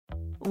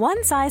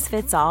One size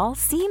fits all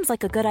seems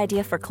like a good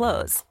idea for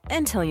clothes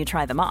until you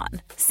try them on.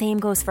 Same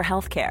goes for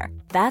healthcare.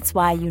 That's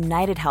why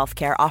United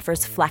Healthcare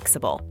offers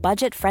flexible,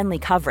 budget-friendly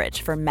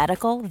coverage for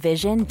medical,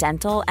 vision,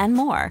 dental, and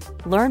more.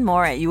 Learn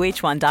more at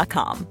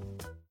uh1.com.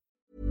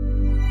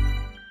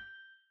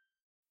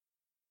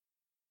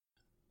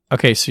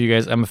 Okay, so you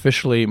guys, I'm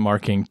officially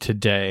marking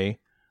today,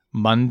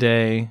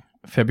 Monday,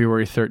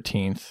 February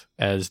 13th,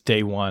 as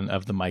day one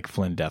of the Mike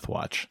Flynn Death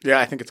Watch.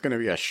 Yeah, I think it's going to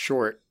be a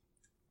short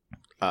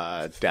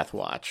death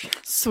watch.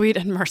 Sweet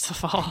and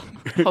merciful,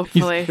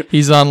 hopefully.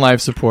 He's on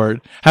life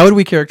support. How would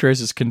we characterize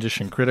his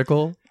condition?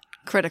 Critical?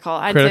 Critical.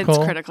 I'd say it's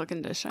critical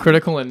condition.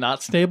 Critical and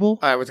not stable?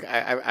 I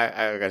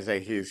gotta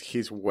say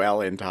he's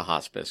well into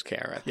hospice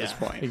care at this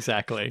point.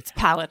 Exactly. It's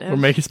palliative. We're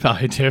making his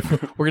palliative.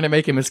 We're going to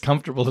make him as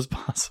comfortable as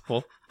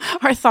possible.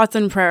 Our thoughts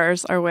and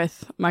prayers are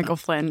with Michael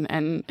Flynn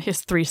and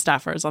his 3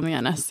 staffers on the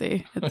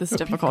NSC at this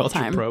difficult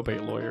time.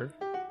 Probate lawyer.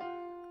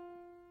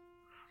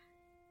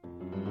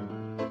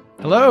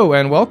 Hello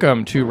and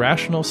welcome to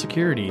Rational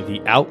Security, the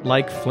Out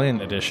Like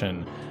Flynn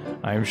edition.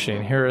 I'm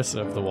Shane Harris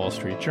of the Wall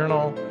Street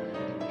Journal,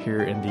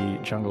 here in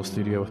the Jungle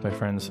Studio with my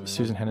friends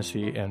Susan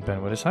Hennessy and Ben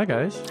Wittes. Hi,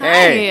 guys.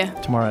 Hey.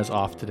 Tamara is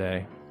off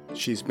today.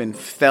 She's been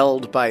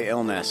felled by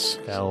illness.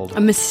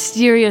 A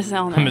mysterious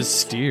illness. A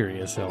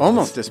mysterious illness.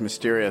 Almost as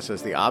mysterious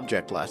as the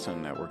object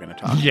lesson that we're going to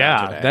talk about today.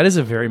 Yeah, that is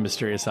a very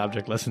mysterious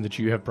object lesson that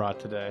you have brought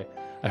today.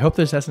 I hope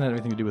this hasn't had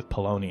anything to do with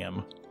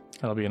polonium.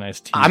 That'll be a nice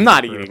teaser. I'm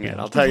not eating it,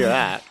 I'll tell you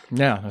that.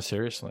 No,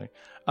 seriously.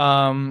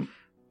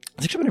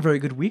 It's actually been a very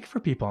good week for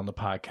people on the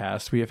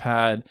podcast. We have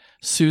had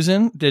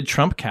Susan did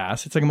Trump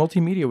Cast. It's like a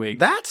multimedia week.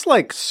 That's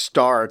like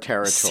star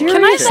territory. Seriously?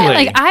 Can I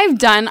say, I've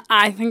done,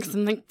 I think,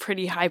 something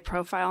pretty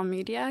high-profile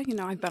media. You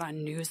know, I've been on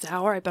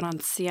NewsHour, I've been on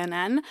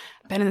CNN,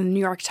 I've been in the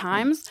New York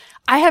Times.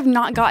 I have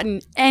not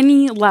gotten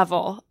any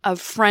level of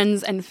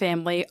friends and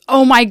family,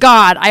 oh my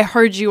God, I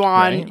heard you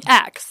on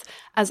X,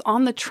 as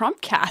on the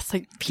Trump Cast.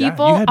 Like,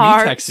 people you had me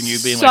are texting you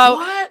being so, like,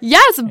 what?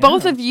 Yes,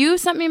 both of you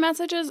sent me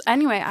messages.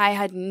 Anyway, I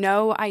had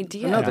no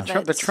idea. No,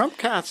 the Trump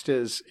Cast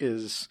is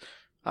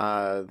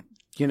that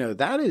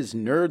is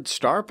nerd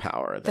star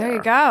power there. There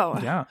you go.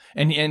 Yeah.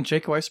 And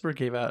Jake Weisberg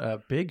gave out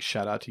a big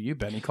shout out to you,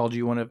 Ben. He called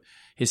you one of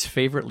his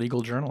favorite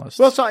legal journalists.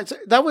 Well, so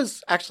that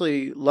was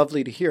actually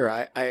lovely to hear.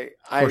 Of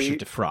course, you're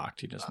defrocked.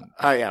 He doesn't.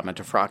 I am a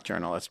defrocked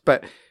journalist.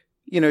 But,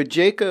 you know,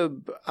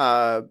 Jacob,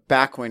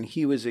 back when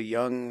he was a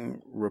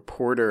young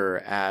reporter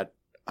at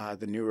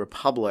the New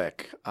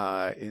Republic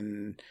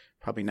in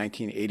probably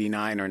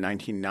 1989 or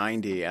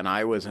 1990, and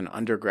I was an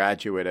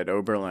undergraduate at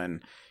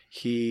Oberlin,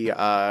 he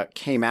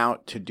came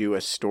out to do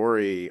a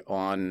story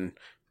on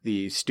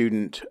the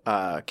student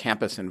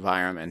campus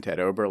environment at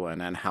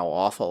Oberlin and how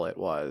awful it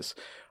was.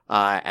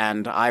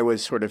 And I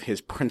was sort of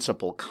his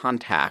principal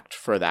contact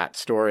for that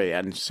story.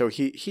 And so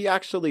he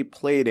actually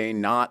played a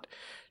not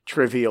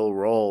trivial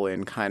role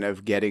in kind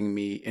of getting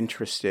me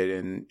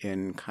interested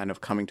in kind of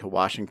coming to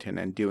Washington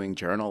and doing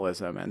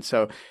journalism. And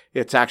so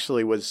it's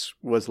actually was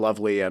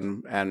lovely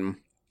and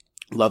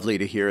lovely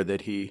to hear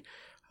that he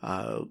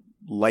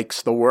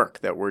likes the work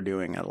that we're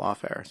doing at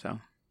Lawfare. So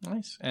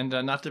nice. And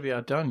not to be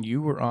outdone,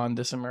 you were on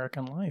This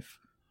American Life.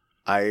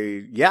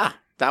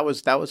 That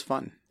was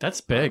fun. That's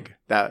big.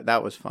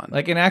 That was fun.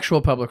 Like in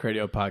actual public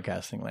radio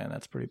podcasting land,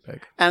 that's pretty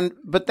big.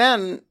 But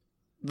then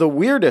the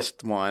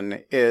weirdest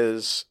one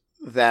is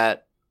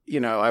that, you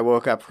know, I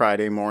woke up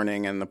Friday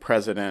morning and the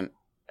president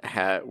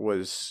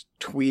was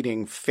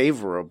tweeting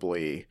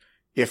favorably,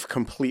 if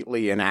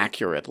completely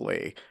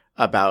inaccurately,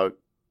 about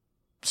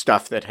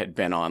stuff that had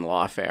been on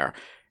Lawfare.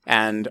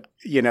 And,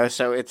 you know,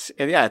 so it's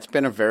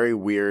been a very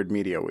weird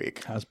media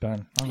week. Has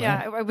been. All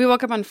yeah, right. we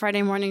woke up on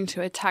Friday morning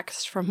to a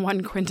text from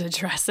one Quinta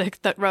Jurassic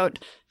that wrote,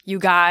 "You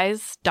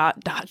guys, ...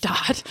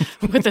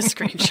 with a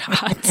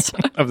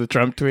screenshot. Of the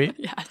Trump tweet?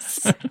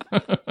 Yes.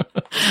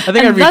 I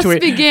think thus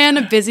began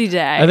a busy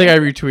day. I think I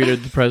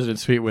retweeted the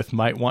president's tweet with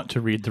 "might want to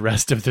read the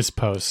rest of this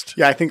post."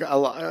 Yeah, I think a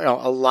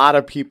lot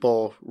of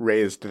people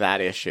raised that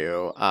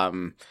issue.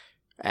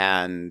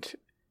 And,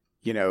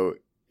 you know,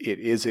 it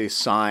is a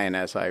sign,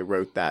 as I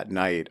wrote that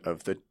night,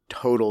 of the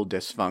total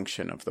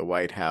dysfunction of the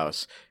White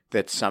House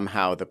that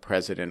somehow the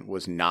president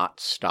was not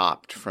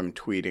stopped from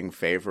tweeting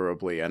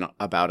favorably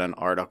about an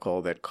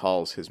article that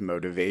calls his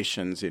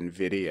motivations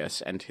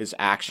invidious and his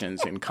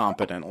actions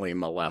incompetently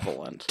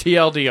malevolent.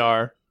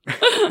 TLDR.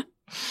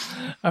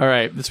 All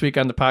right, this week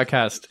on the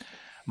podcast,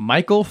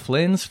 Michael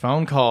Flynn's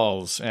phone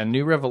calls and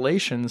new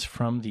revelations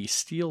from the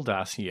Steele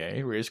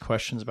dossier raise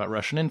questions about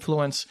Russian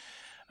influence,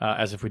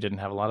 as if we didn't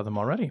have a lot of them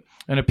already.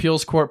 An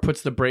appeals court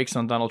puts the brakes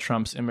on Donald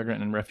Trump's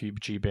immigrant and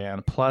refugee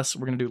ban. Plus,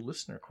 we're going to do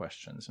listener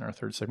questions in our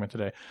third segment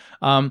today.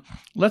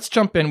 Let's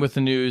jump in with the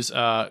news.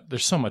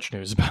 There's so much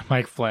news about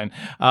Mike Flynn.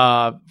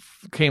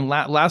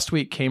 Last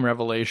week came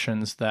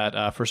revelations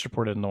that first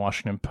reported in the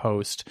Washington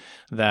Post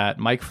that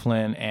Mike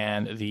Flynn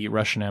and the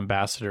Russian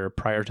ambassador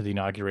prior to the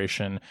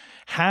inauguration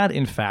had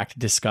in fact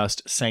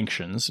discussed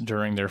sanctions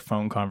during their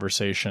phone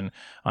conversation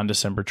on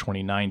December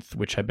 29th,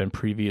 which had been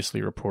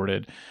previously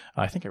reported,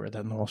 I think think I read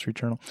that in the Wall Street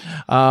Journal.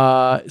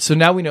 So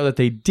now we know that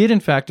they did, in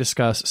fact,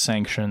 discuss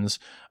sanctions.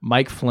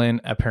 Mike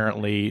Flynn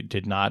apparently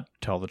did not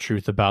tell the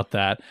truth about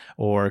that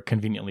or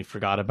conveniently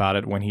forgot about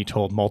it when he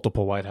told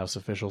multiple White House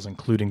officials,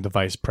 including the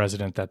vice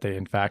president, that they,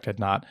 in fact, had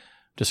not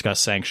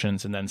discussed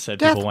sanctions, and then said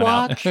people went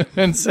out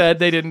and said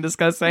they didn't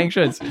discuss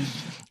sanctions.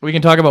 We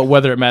can talk about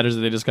whether it matters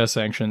that they discuss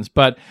sanctions,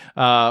 but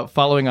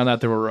following on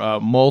that, there were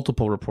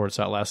multiple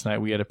reports out last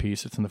night. We had a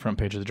piece, it's in the front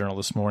page of the Journal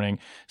this morning,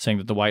 saying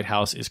that the White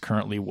House is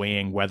currently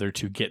weighing whether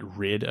to get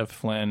rid of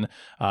Flynn.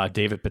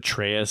 David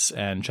Petraeus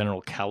and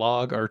General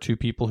Kellogg are two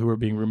people who are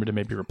being rumored to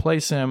maybe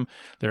replace him.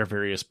 There are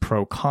various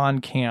pro-con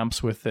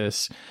camps with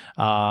this.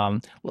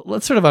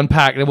 Let's sort of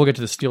unpack, and we'll get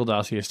to the Steele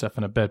dossier stuff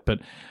in a bit, but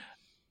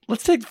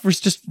let's take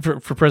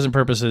for present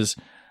purposes,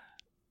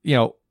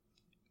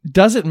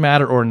 does it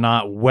matter or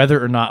not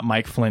whether or not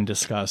Mike Flynn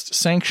discussed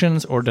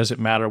sanctions, or does it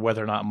matter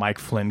whether or not Mike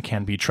Flynn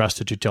can be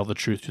trusted to tell the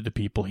truth to the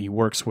people he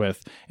works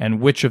with?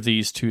 And which of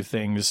these two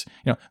things,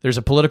 there's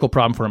a political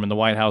problem for him in the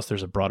White House.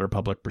 There's a broader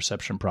public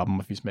perception problem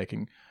if he's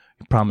making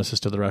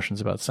promises to the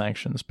Russians about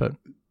sanctions, but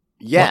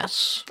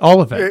yes, all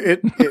of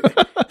it.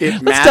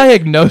 Let's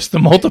diagnose the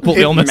multiple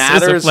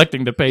illnesses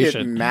afflicting the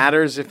patient. It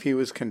matters if he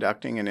was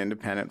conducting an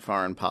independent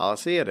foreign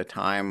policy at a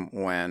time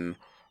when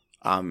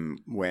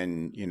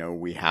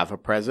we have a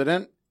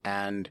president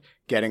and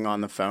getting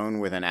on the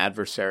phone with an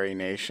adversary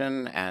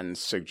nation and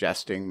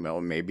suggesting, well,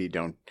 maybe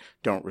don't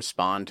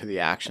respond to the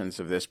actions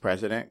of this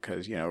president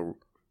because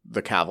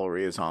the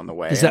cavalry is on the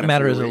way. Does that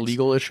matter as a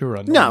legal issue or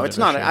a no? It's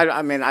not.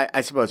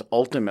 I suppose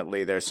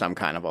ultimately there's some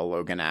kind of a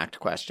Logan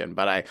Act question,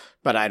 but I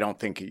don't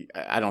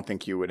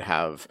think you would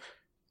have.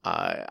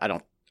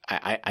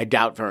 I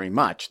doubt very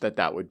much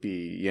that would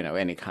be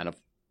any kind of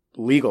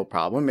legal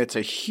problem. It's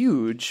a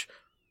huge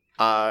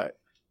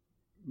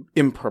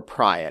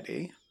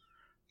impropriety,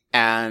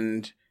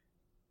 and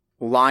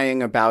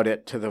lying about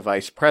it to the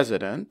vice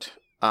president,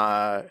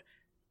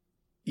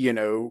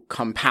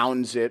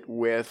 compounds it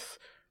with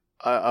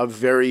a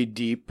very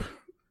deep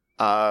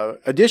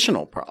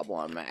additional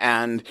problem.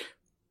 And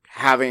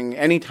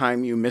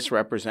anytime you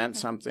misrepresent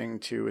something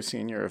to a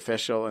senior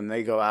official and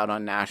they go out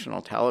on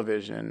national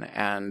television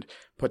and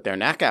put their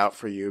neck out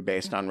for you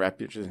based on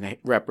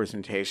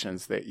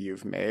representations that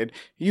you've made,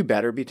 you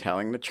better be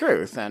telling the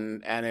truth.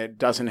 And it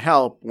doesn't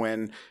help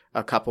when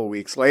a couple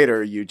weeks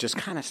later you just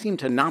kind of seem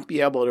to not be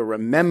able to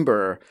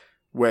remember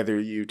whether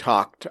you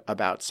talked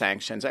about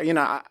sanctions.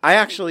 I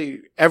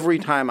actually, every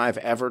time I've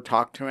ever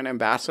talked to an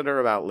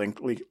ambassador about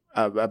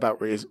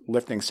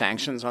lifting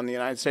sanctions on the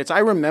United States, I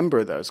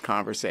remember those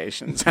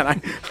conversations. And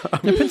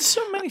there've been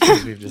so many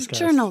things we've discussed.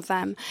 Journal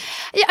them.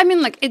 Yeah,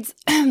 it's.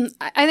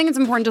 I think it's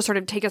important to sort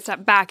of take a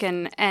step back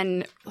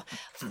and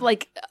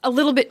like a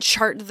little bit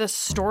chart the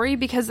story,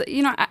 because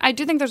I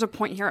do think there's a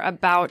point here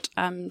about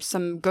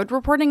some good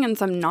reporting and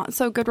some not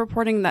so good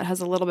reporting that has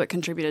a little bit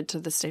contributed to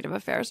the state of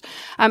affairs.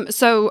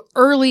 So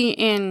early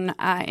in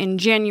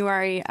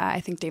January, I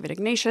think David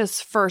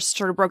Ignatius first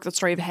sort of broke the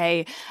story of,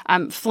 hey,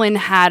 Flynn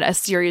had a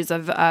series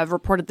of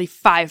reportedly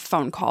 5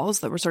 phone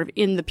calls that were sort of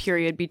in the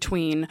period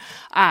between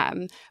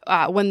when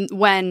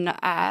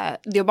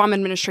the Obama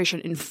administration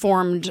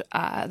informed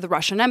the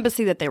Russian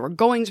embassy that they were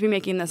going to be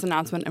making this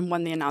announcement and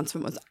when the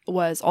announcement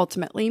was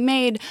ultimately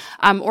made,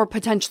 or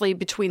potentially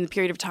between the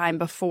period of time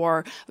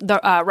before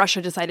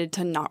Russia decided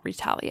to not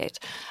retaliate.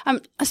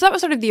 So that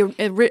was sort of the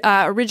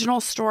original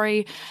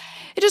story.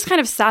 It just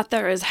kind of sat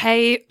there as,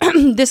 hey,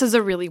 this is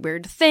a really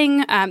weird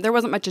thing. There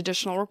wasn't much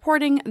additional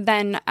reporting.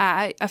 Then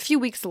a few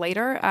weeks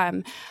later,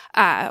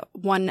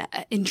 one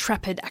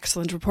intrepid,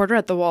 excellent reporter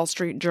at the Wall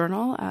Street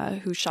Journal,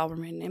 who shall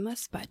remain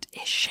nameless, but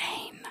is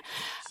Shane,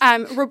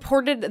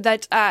 reported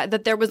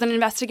that there was an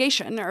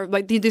investigation, or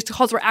like these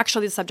calls were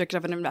actually the subject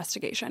of an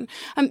investigation,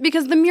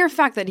 because the mere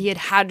fact that he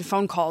had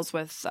phone calls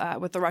with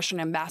the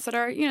Russian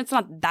ambassador, it's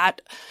not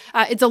that.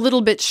 It's a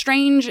little bit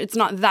strange. It's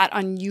not that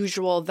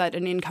unusual that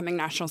an incoming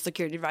national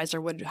security advisor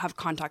would have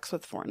contacts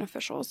with foreign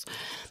officials.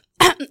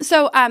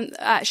 So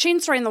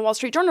Shane's story in the Wall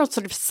Street Journal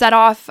sort of set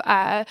off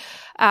a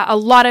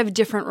lot of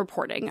different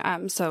reporting.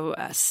 So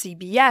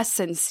CBS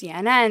and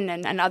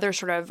CNN and other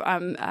sort of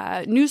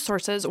news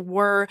sources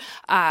were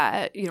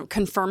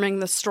confirming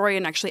the story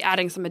and actually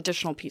adding some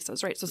additional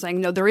pieces, right? So saying,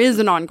 no, there is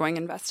an ongoing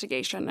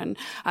investigation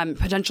and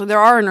potentially there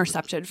are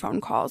intercepted phone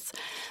calls.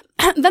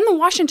 Then the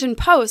Washington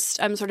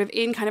Post, sort of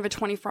in kind of a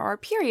 24-hour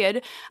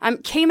period,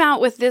 came out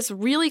with this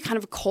really kind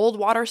of cold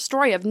water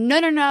story of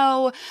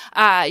no,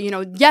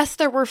 yes,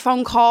 there were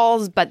phone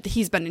calls, but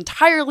he's been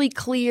entirely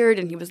cleared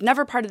and he was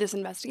never part of this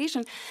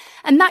investigation.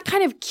 And that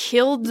kind of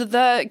killed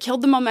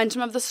the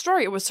momentum of the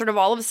story. It was sort of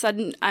all of a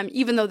sudden,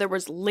 even though there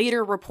was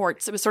later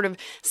reports, it was sort of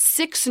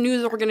 6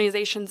 news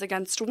organizations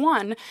against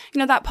one.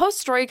 That Post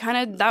story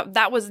kind of,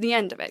 that was the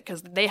end of it,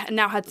 because they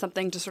now had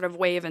something to sort of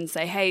wave and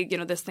say, hey,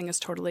 this thing is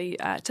totally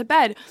to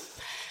bed.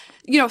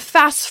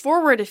 fast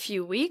forward a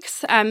few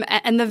weeks,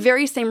 and the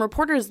very same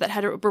reporters that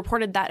had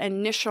reported that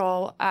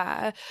initial,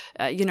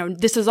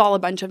 this is all a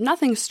bunch of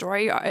nothing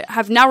story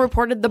have now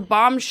reported the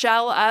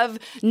bombshell of,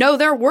 no,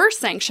 there were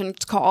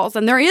sanctions calls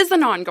and there is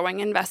an ongoing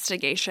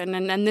investigation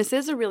and this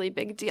is a really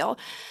big deal.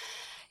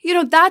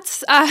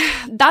 That's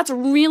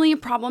really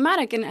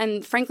problematic.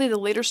 And frankly, the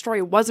later story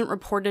wasn't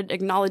reported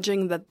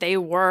acknowledging that they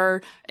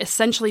were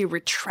essentially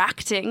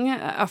retracting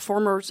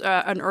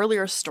an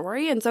earlier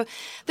story. And so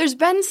there's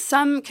been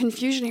some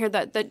confusion here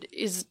that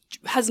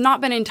has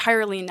not been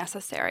entirely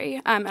necessary.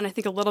 And I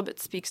think a little bit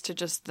speaks to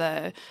just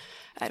the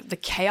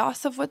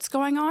chaos of what's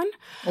going on.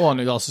 Well,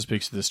 and it also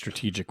speaks to the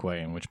strategic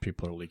way in which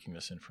people are leaking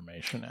this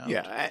information out.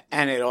 Yeah,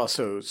 and it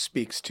also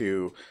speaks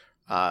to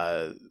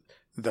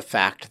the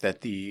fact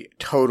that the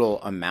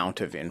total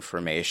amount of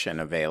information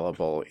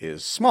available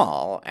is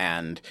small,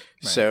 and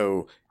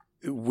so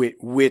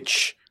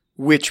which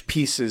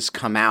pieces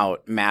come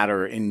out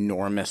matter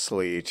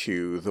enormously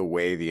to the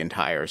way the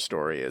entire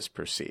story is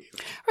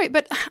perceived. Right,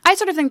 but I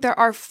sort of think there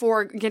are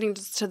getting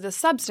to the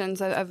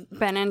substance of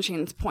Ben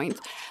Enchien's points,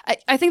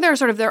 I think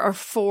there are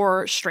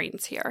four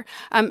strains here.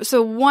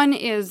 So one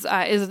is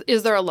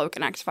there a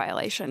Logan Act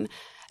violation?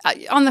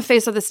 On the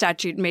face of the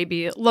statute,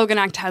 maybe Logan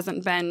Act there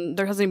hasn't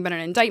been an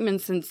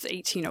indictment since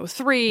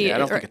 1803. Yeah, I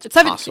don't think it's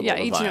possible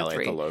to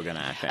violate the Logan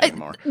Act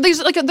anymore.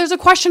 There's a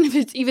question if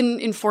it's even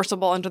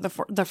enforceable under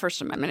the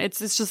First Amendment.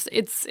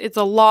 It's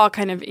a law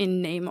kind of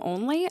in name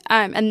only,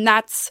 and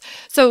that's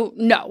so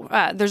no.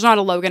 There's not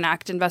a Logan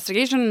Act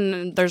investigation.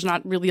 And there's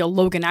not really a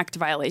Logan Act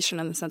violation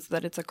in the sense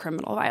that it's a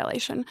criminal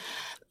violation.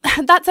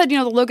 That said,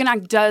 the Logan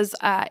Act does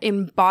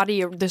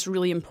embody this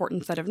really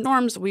important set of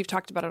norms. We've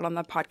talked about it on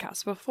the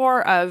podcast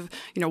before of,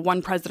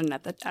 one president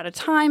at a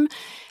time.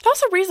 It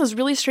also raises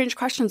really strange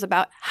questions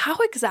about how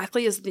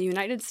exactly is the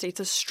United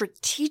States'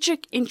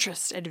 strategic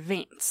interest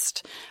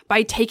advanced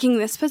by taking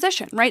this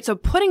position, right? So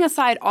putting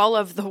aside all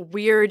of the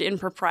weird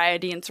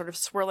impropriety and sort of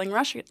swirling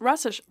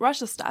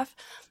Russia stuff,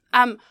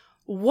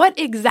 what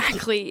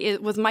exactly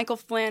was Michael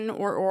Flynn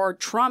or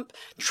Trump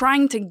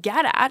trying to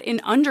get at in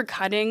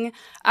undercutting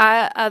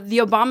the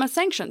Obama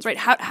sanctions, right?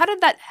 How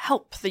did that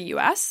help the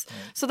U.S.?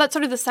 Right. So that's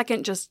sort of the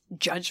second just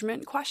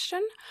judgment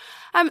question.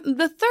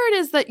 The third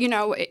is that,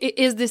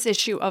 is this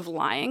issue of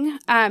lying?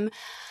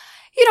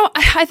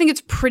 I think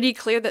it's pretty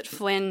clear that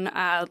Flynn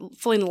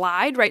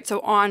lied, right?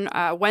 So on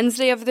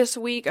Wednesday of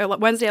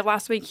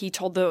last week, he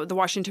told the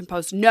Washington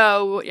Post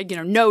no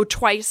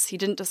twice. He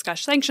didn't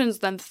discuss sanctions.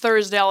 Then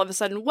Thursday, all of a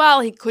sudden,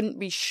 he couldn't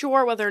be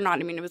sure whether or not.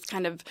 I mean, it was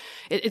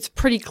it's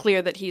pretty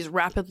clear that he's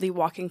rapidly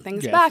walking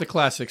things back. It's the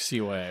classic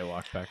CYA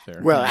walk back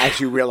there. Well, as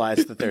you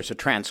realize that there's a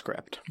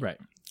transcript. Right.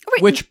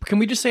 Which, can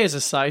we just say as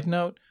a side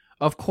note,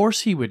 of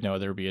course he would know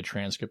there would be a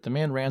transcript. The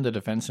man ran the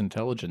Defense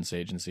Intelligence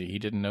Agency. He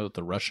didn't know that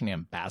the Russian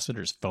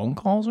ambassador's phone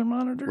calls are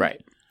monitored?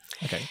 Right.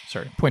 Okay,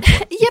 sorry. Point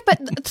four. Yeah, but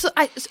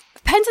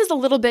Pence is a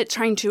little bit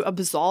trying to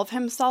absolve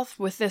himself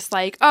with this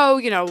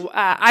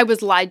I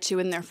was lied to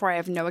and therefore I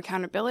have no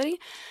accountability.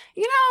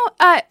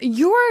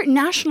 Your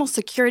national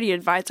security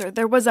advisor,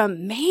 there was a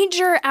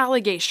major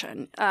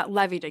allegation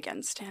levied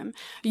against him.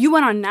 You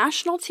went on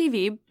national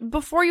TV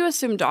before you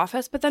assumed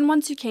office, but then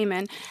once you came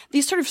in,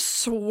 these sort of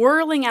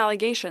swirling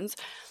allegations,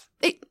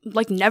 it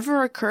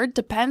never occurred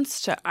to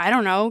Pence to, I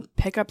don't know,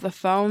 pick up the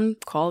phone,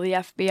 call the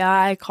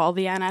FBI, call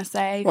the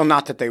NSA. Well,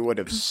 not that they would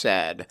have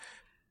said,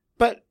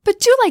 but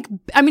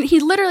he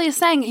literally is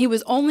saying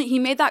he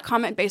made that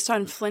comment based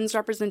on Flynn's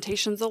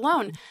representations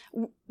alone.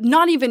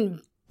 Not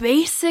even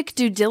basic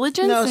due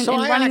diligence in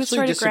running the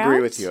story to ground? I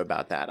disagree with you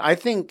about that. I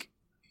think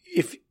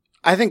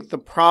the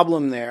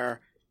problem there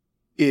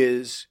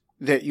is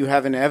that you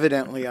have an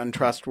evidently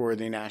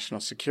untrustworthy national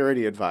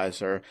security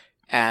advisor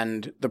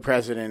and the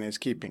president is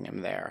keeping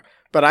him there.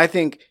 But I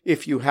think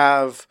if you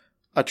have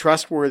a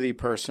trustworthy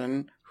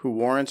person who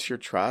warrants your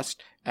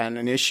trust and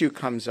an issue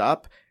comes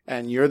up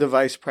and you're the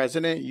vice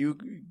president,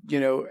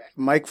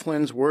 Mike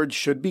Flynn's word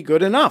should be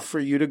good enough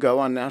for you to go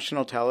on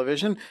national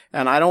television.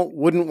 And I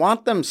wouldn't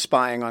want them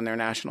spying on their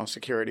national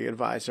security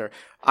advisor.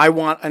 I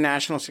want a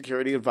national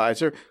security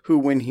advisor who,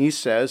 when he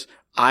says,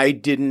 I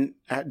didn't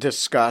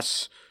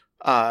discuss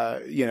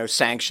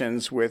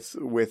sanctions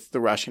with the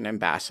Russian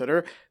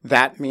ambassador,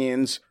 that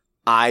means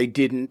I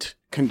didn't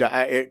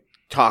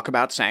talk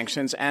about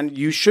sanctions, and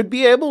you should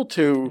be able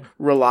to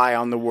rely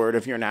on the word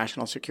of your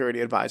national security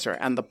advisor.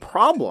 And the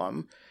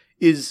problem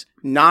is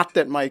not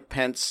that Mike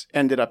Pence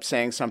ended up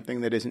saying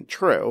something that isn't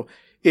true.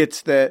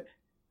 It's that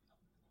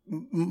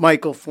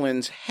Michael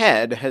Flynn's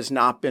head has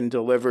not been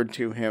delivered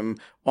to him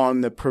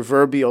on the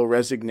proverbial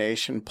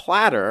resignation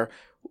platter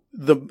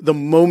the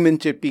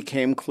moment it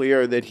became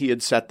clear that he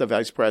had set the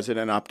vice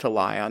president up to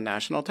lie on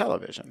national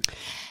television.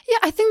 Yeah,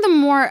 I think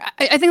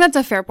I think that's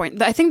a fair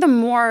point. I think the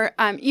more,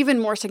 even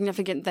more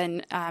significant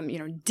than,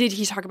 did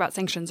he talk about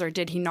sanctions or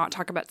did he not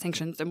talk about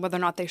sanctions and whether or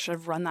not they should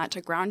have run that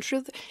to ground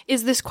truth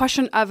is this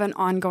question of an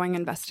ongoing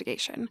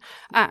investigation.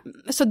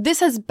 So this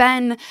has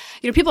been,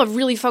 people have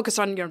really focused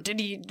on,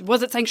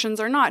 was it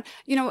sanctions or not?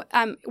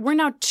 We're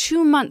now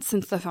 2 months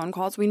since the phone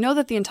calls. We know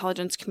that the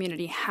intelligence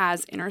community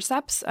has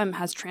intercepts,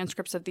 has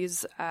transcripts of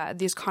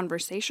these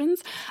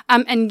conversations.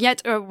 And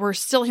yet we're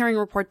still hearing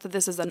reports that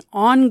this is an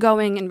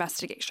ongoing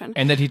investigation.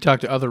 And that he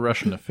talked to other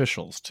Russian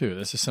officials, too.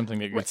 This is something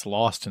that gets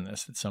lost in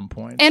this at some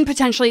point. And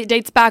potentially it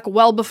dates back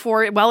well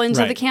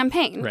into the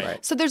campaign.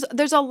 Right. So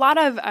there's a lot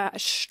of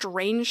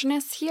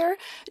strangeness here.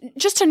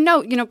 Just to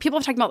note, people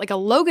have talked about like a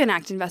Logan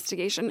Act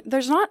investigation.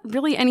 There's not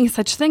really any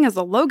such thing as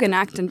a Logan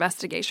Act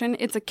investigation.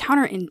 It's a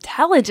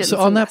counterintelligence So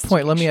on that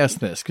point, let me ask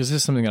this, because this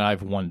is something that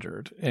I've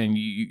wondered, and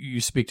you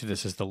speak to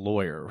this as the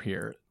lawyer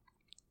here.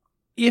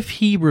 If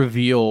he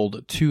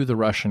revealed to the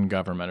Russian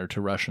government or to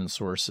Russian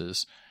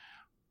sources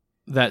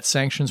that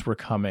sanctions were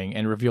coming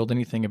and revealed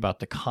anything about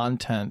the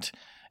content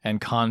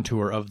and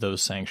contour of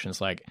those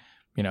sanctions, like,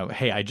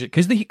 hey,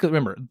 because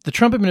remember, the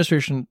Trump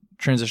administration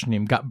transition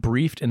team got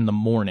briefed in the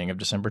morning of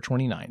December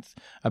 29th,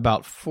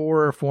 about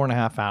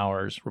 4.5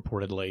 hours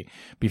reportedly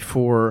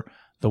before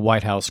the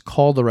White House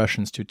called the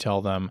Russians to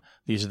tell them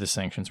these are the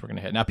sanctions we're going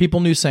to hit. Now, people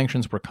knew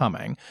sanctions were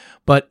coming,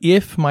 but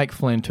if Mike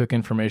Flynn took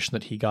information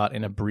that he got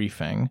in a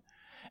briefing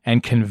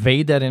and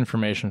conveyed that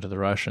information to the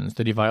Russians,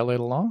 did he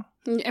violate a law?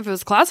 If it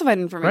was classified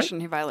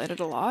information, He violated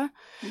a law.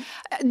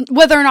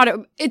 Whether or not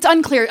it's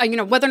unclear,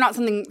 whether or not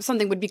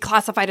something would be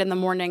classified in the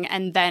morning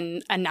and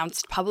then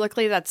announced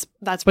publicly. That's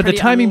But pretty the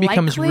timing unlikely.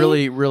 becomes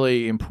really,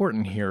 really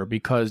important here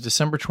because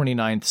December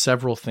 29th,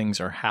 several things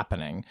are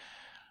happening.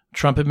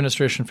 Trump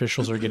administration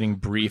officials are getting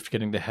briefed,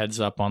 getting the heads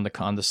up on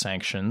the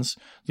sanctions.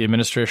 The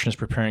administration is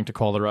preparing to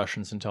call the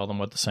Russians and tell them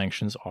what the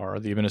sanctions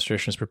are. The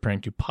administration is preparing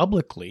to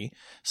publicly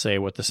say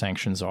what the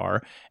sanctions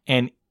are.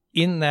 And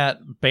in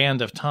that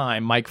band of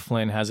time, Mike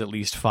Flynn has at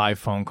least 5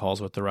 phone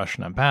calls with the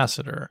Russian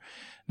ambassador.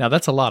 Now,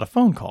 that's a lot of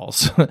phone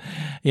calls,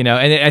 and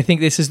I think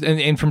this is,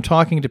 and from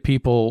talking to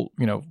people,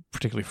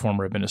 particularly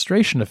former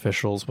administration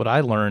officials, what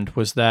I learned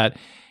was that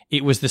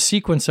it was the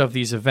sequence of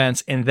these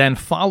events and then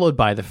followed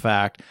by the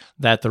fact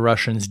that the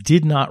Russians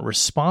did not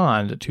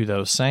respond to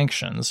those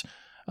sanctions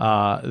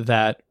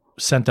that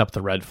sent up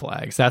the red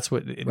flags. That's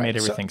what made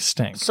everything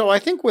stink. So I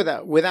think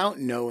without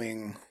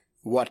knowing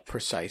what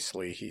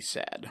precisely he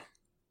said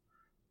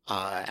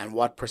and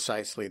what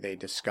precisely they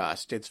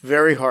discussed, it's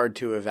very hard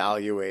to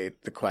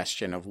evaluate the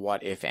question of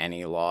what, if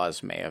any,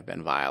 laws may have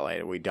been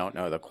violated. We don't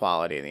know the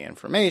quality of the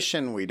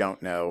information. We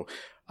don't know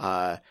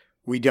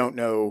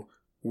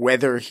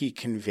whether he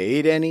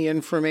conveyed any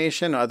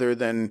information other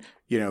than,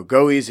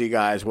 go easy,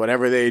 guys,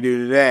 whatever they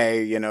do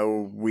today,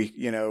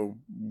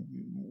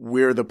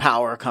 we're the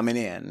power coming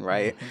in,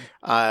 right?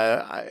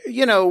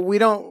 Mm-hmm. We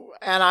don't,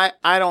 and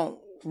I don't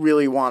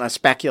really want to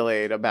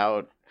speculate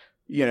about,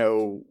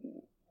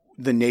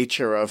 the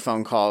nature of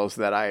phone calls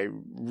that I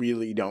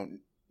really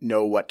don't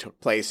know what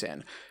took place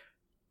in.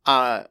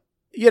 That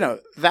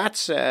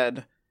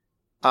said,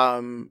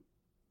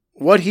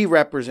 what he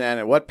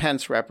represented, what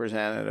Pence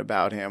represented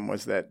about him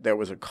was that there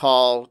was a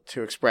call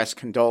to express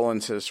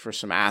condolences for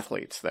some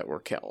athletes that were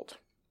killed,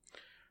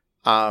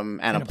 and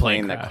a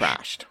plane that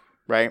crashed.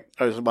 Right?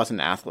 It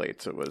wasn't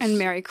athletes. It was and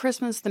Merry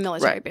Christmas, the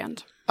military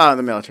band.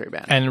 The military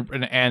band,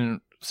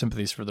 and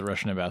sympathies for the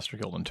Russian ambassador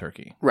killed in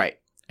Turkey. Right.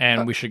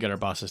 And we should get our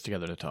bosses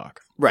together to talk.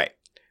 Right.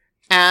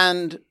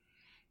 And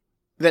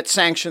that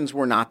sanctions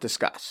were not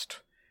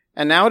discussed.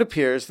 And now it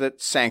appears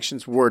that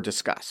sanctions were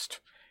discussed.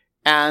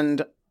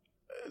 And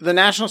the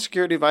National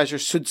Security Advisor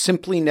should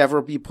simply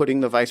never be putting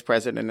the vice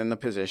president in the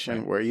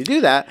position where you do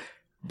that.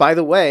 By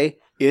the way,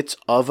 it's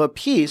of a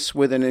piece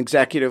with an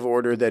executive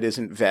order that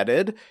isn't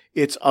vetted.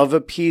 It's of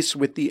a piece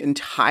with the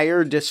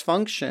entire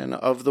dysfunction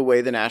of the way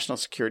the National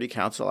Security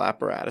Council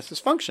apparatus is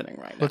functioning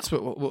right now.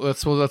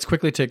 Let's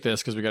quickly take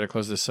this because we got to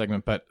close this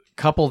segment. But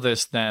couple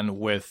this then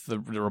with the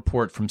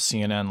report from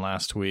CNN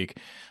last week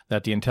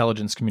that the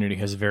intelligence community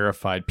has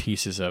verified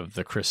pieces of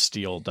the Chris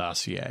Steele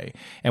dossier,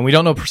 and we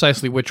don't know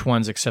precisely which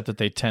ones, except that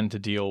they tend to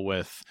deal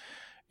with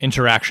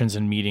interactions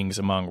and meetings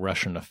among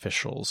Russian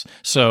officials.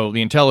 So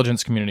the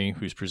intelligence community,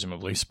 who's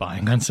presumably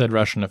spying on said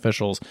Russian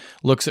officials,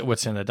 looks at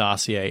what's in the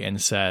dossier and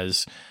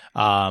says,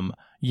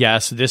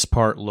 yes, this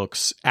part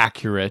looks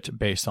accurate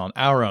based on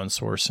our own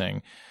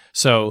sourcing.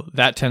 So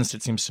that tends to,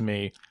 it seems to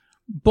me,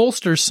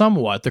 bolster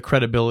somewhat the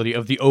credibility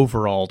of the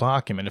overall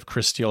document if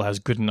Chris Steele has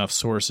good enough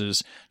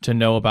sources to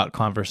know about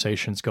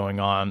conversations going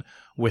on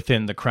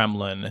within the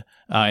Kremlin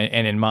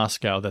and in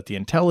Moscow that the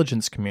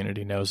intelligence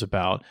community knows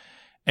about.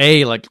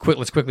 Let's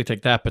quickly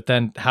take that, but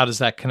then how does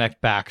that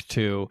connect back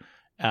to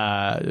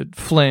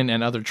Flynn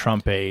and other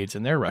Trump aides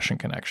and their Russian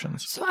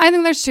connections? So I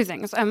think there's two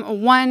things.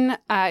 One,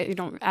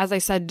 as I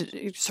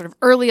said, sort of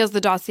early as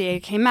the dossier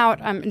came out,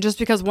 just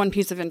because one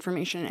piece of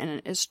information in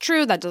it is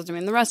true, that doesn't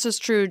mean the rest is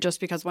true. Just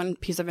because one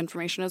piece of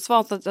information is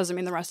false, that doesn't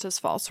mean the rest is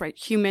false, right?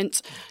 Human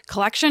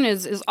collection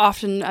is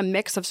often a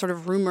mix of sort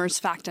of rumors,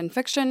 fact, and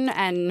fiction,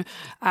 and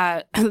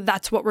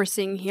that's what we're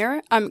seeing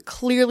here.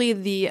 Clearly,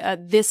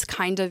 this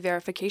kind of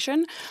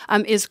verification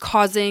is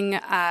causing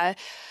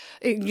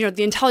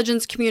the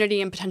intelligence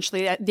community and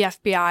potentially the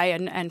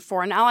FBI and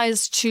foreign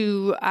allies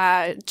to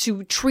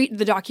treat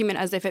the document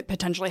as if it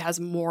potentially has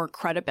more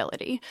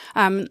credibility.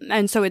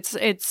 And so it's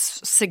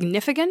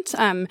significant.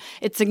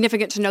 It's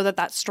significant to know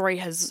that story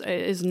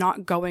is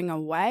not going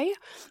away.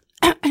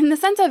 In the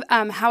sense of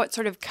how it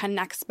sort of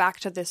connects back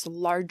to this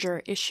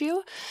larger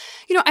issue,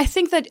 I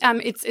think that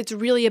it's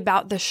really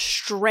about the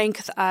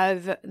strength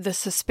of the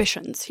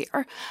suspicions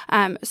here.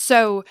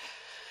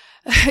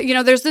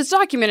 There's this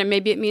document and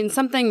maybe it means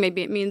something,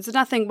 maybe it means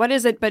nothing. What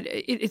is it? But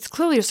it's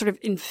clearly sort of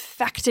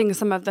infecting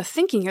some of the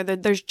thinking here.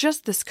 That there's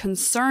just this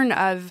concern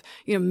of,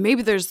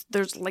 maybe there's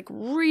like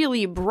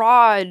really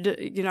broad,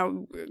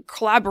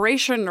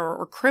 collaboration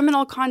or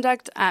criminal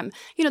conduct.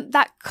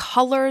 That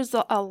colors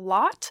a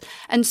lot.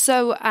 And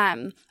so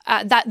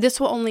that this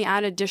will only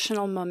add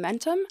additional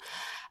momentum.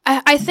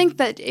 I think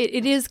that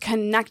it is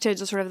connected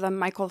to sort of the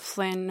Michael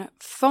Flynn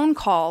phone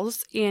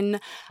calls in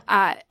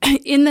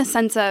the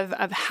sense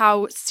of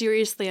how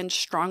seriously and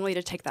strongly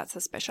to take that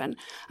suspicion.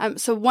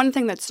 So one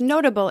thing that's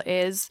notable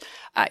is,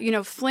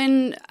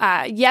 Flynn,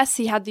 yes,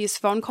 he had these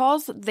phone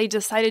calls. They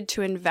decided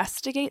to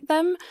investigate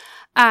them.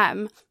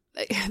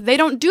 They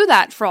don't do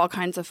that for all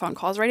kinds of phone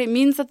calls, right? It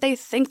means that they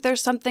think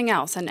there's something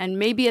else, and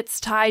maybe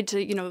it's tied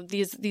to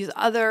these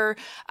other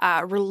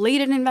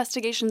related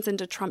investigations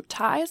into Trump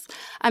ties.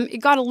 It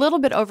got a little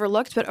bit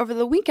overlooked, but over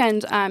the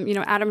weekend,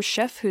 Adam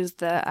Schiff, who's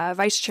the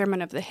vice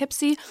chairman of the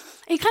HPSCI,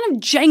 he kind of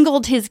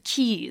jangled his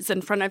keys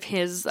in front of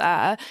his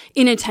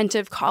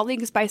inattentive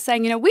colleagues by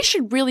saying, we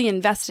should really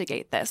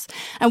investigate this,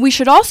 and we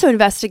should also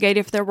investigate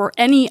if there were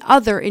any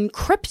other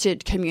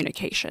encrypted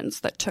communications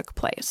that took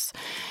place.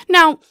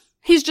 Now,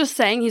 he's just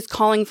saying he's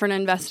calling for an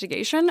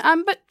investigation,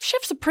 but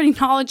Schiff's a pretty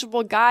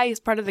knowledgeable guy. He's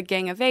part of the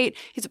Gang of Eight.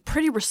 He's a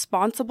pretty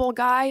responsible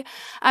guy.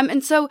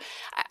 And so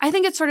I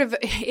think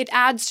it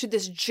adds to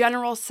this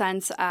general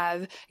sense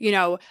of,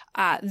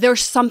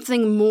 there's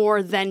something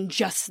more than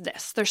just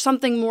this. There's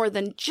something more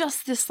than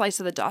just this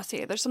slice of the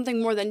dossier. There's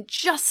something more than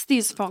just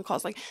these phone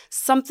calls. Like,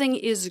 something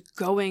is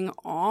going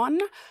on.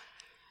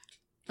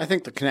 I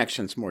think the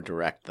connection's more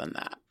direct than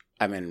that.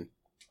 I mean,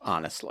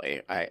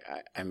 honestly,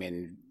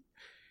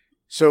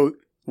 so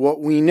what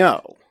we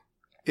know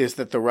is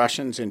that the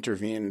Russians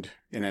intervened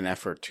in an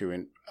effort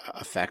to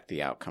affect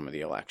the outcome of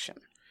the election.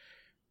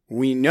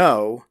 We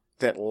know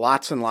that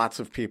lots and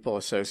lots of people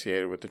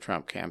associated with the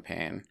Trump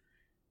campaign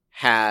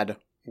had,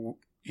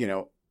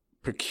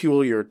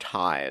 peculiar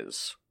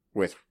ties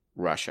with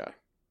Russia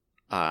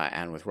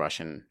and with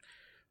Russian,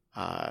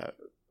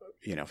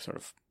 sort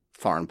of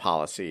foreign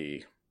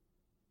policy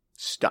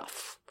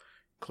stuff,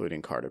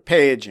 including Carter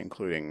Page,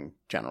 including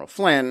General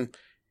Flynn,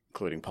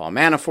 including Paul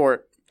Manafort.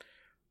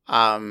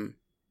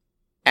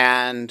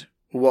 And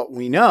what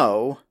we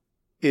know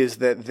is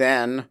that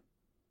then,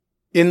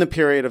 in the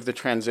period of the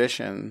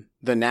transition,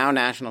 the now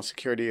National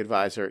Security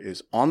Advisor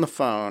is on the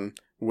phone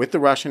with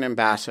the Russian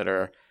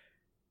ambassador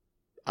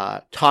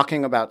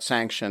talking about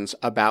sanctions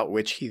about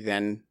which he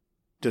then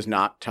does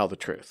not tell the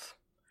truth.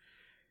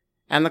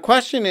 And the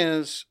question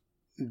is,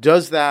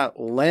 does that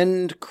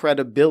lend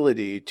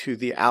credibility to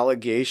the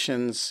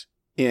allegations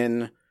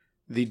in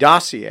the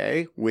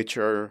dossier, which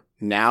are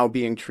now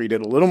being treated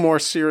a little more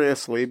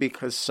seriously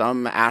because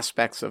some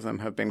aspects of them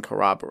have been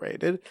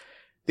corroborated,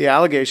 the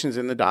allegations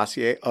in the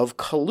dossier of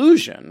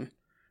collusion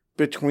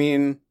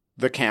between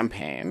the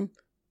campaign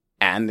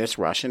and this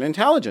Russian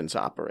intelligence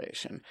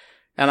operation?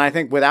 And I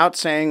think without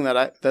saying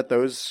that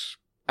those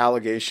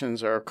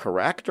allegations are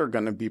correct or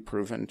going to be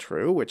proven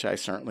true, which I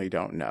certainly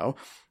don't know,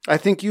 I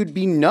think you'd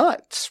be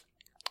nuts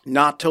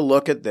not to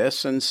look at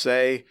this and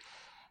say,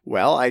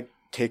 well, I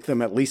take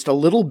them at least a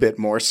little bit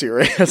more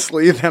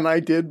seriously than I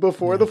did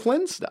before the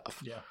Flynn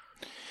stuff. Yeah.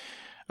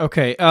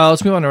 Okay,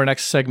 let's move on to our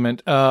next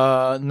segment.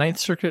 Ninth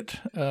Circuit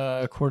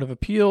Court of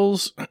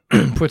Appeals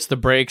puts the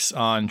brakes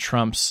on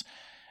Trump's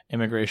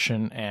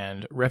immigration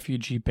and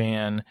refugee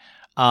ban.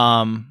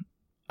 I'm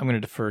going to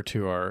defer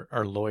to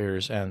our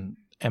lawyers and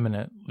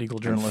eminent legal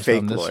journalists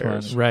on this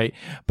lawyers. One. Right.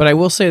 But I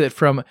will say that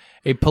from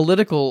a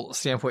political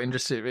standpoint,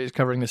 interested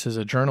covering this as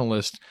a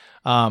journalist,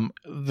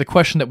 the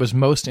question that was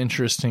most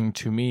interesting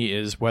to me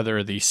is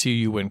whether the "see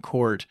you in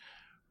court"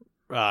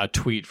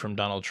 tweet from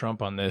Donald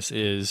Trump on this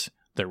is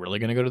they're really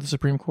going to go to the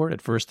Supreme Court.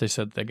 At first they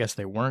said, I guess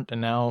they weren't, and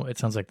now it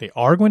sounds like they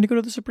are going to go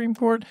to the Supreme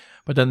Court,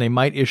 but then they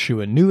might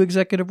issue a new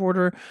executive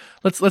order.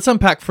 Let's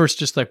unpack first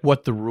just like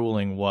what the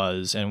ruling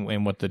was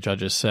and what the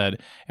judges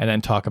said, and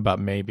then talk about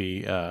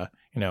maybe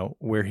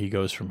where he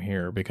goes from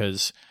here,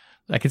 because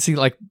I could see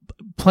like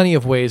plenty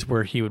of ways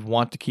where he would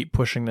want to keep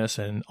pushing this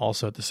and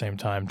also at the same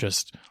time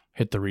just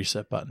hit the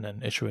reset button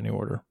and issue any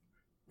order?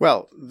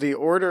 Well, the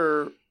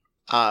order,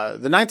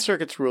 the Ninth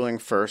Circuit's ruling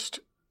first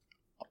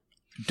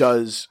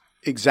does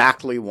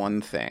exactly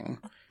one thing,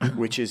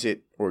 which is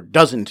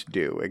doesn't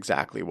do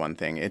exactly one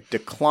thing. It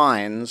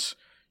declines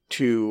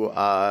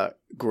to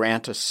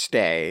grant a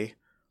stay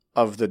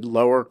of the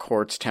lower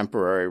court's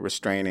temporary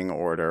restraining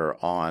order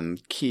on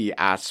key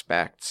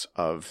aspects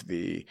of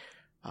the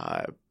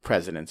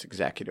president's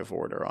executive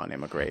order on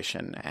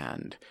immigration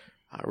and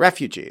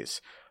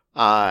refugees.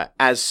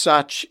 As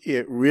such,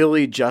 it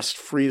really just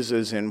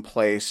freezes in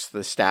place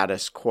the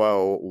status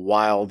quo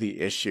while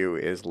the issue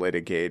is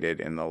litigated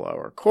in the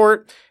lower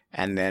court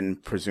and then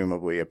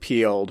presumably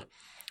appealed.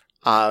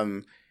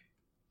 And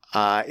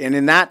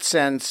in that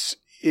sense,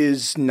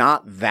 is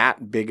not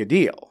that big a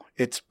deal.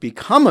 It's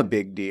become a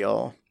big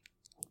deal,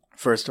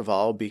 first of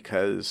all,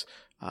 because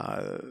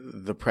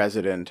the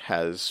president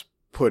has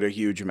put a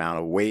huge amount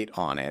of weight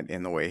on it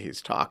in the way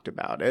he's talked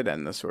about it,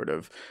 and the sort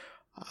of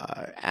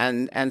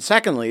and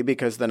secondly,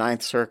 because the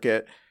Ninth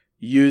Circuit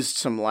used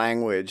some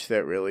language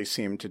that really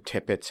seemed to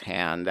tip its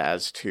hand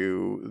as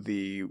to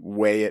the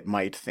way it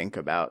might think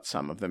about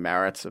some of the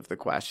merits of the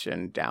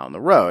question down the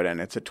road. And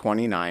it's a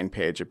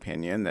 29-page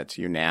opinion that's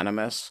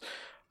unanimous,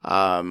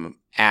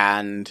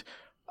 and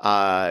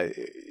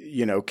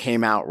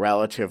came out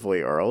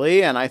relatively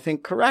early, and I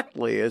think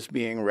correctly is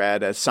being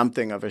read as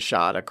something of a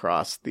shot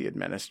across the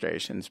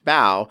administration's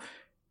bow,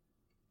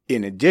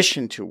 in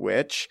addition to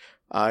which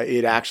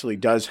it actually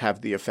does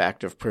have the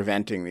effect of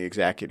preventing the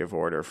executive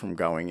order from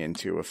going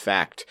into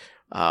effect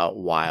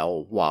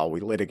while we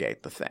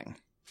litigate the thing.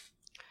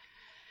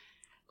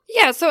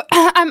 Yeah, so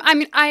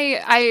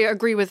I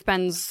agree with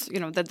Ben's,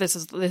 that this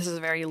is a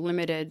very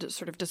limited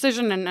sort of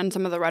decision, and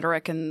some of the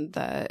rhetoric in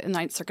the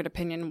Ninth Circuit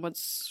opinion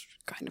was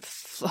kind of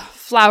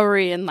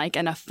flowery and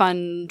a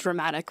fun,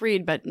 dramatic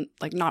read, but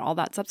not all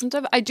that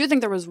substantive. I do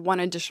think there was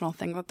one additional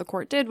thing that the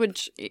court did,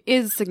 which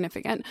is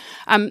significant,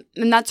 and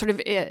that's sort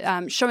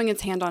of showing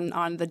its hand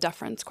on the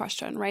deference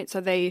question, right? So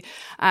they,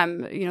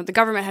 the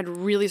government had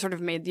really sort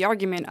of made the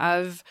argument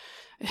of,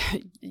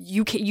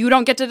 you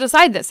don't get to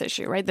decide this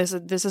issue, right? This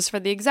is for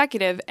the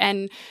executive,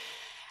 and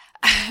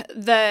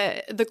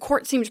the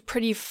court seemed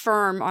pretty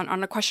firm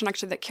on a question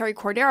actually that Carrie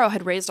Cordero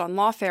had raised on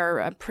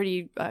Lawfare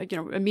pretty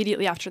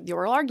immediately after the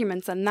oral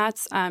arguments, and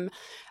that's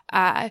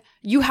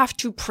you have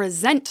to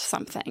present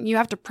something. You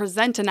have to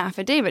present an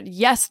affidavit.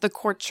 Yes, the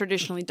courts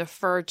traditionally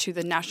defer to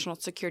the national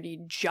security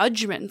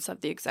judgments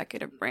of the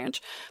executive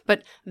branch,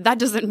 but that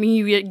doesn't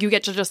mean you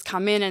get to just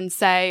come in and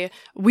say,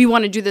 we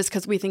want to do this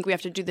because we think we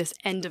have to do this,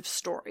 end of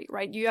story,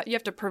 right? You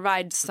have to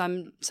provide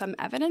some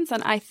evidence.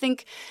 And I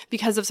think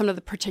because of some of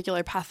the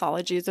particular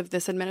pathologies of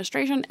this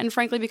administration, and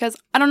frankly, because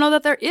I don't know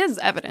that there is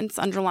evidence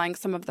underlying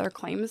some of their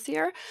claims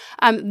here,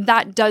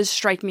 that does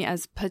strike me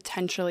as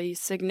potentially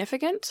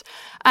significant.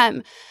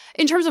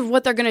 In terms of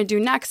what they're going to do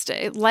next,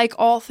 like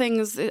all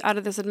things out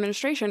of this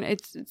administration,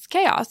 it's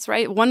chaos,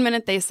 right? One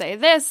minute they say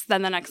this,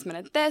 then the next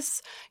minute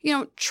this.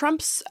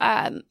 Trump's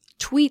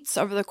tweets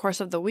over the course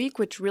of the week,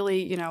 which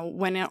really,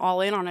 went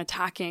all in on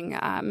attacking,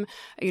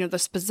 the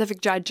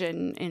specific judge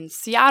in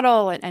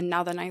Seattle and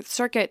now the Ninth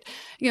Circuit,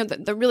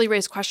 that really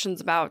raised questions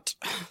about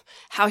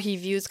how he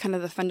views kind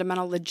of the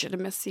fundamental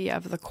legitimacy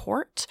of the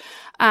court.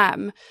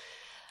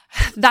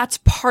 That's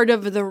part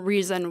of the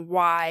reason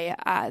why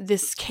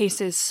this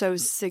case is so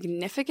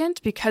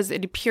significant, because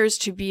it appears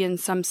to be, in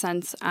some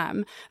sense,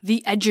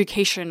 the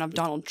education of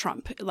Donald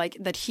Trump,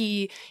 that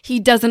he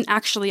doesn't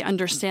actually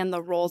understand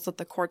the roles that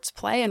the courts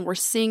play, and we're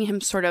seeing him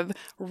sort of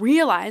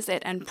realize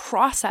it and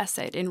process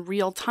it in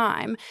real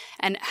time,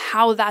 and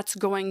how that's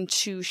going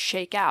to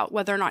shake out,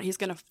 whether or not he's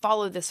going to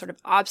follow this sort of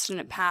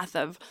obstinate path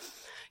of,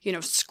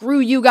 screw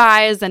you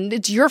guys, and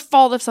it's your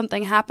fault if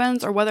something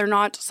happens, or whether or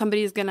not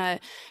somebody's going to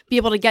be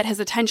able to get his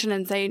attention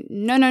and say,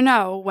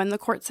 no, when the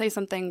courts say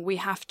something, we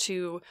have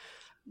to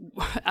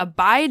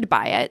abide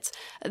by it.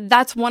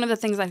 That's one of the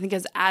things I think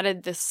has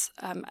added this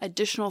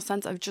additional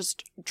sense of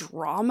just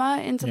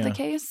drama into the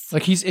case.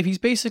 He's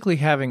basically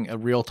having a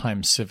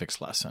real-time civics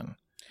lesson.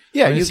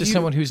 Yeah, this is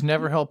someone who's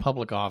never held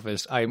public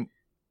office.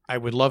 I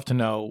would love to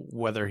know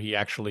whether he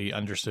actually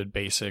understood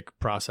basic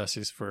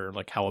processes for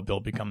how a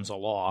bill becomes a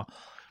law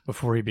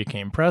before he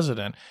became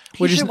president.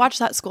 You should watch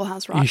that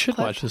Schoolhouse Rock. You should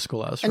watch the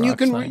Schoolhouse Rock. And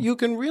you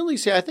can really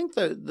see, I think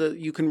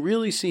you can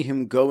really see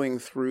him going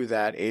through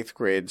that 8th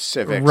grade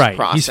civics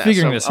process. He's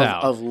figuring this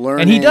out. Of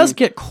learning. And he does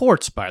get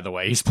courts, by the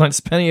way. He spends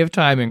plenty of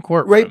time in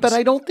courtrooms. Right, but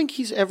I don't think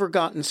he's ever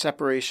gotten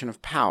separation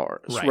of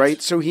powers,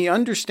 right? So he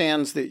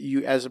understands that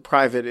you, as a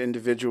private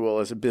individual,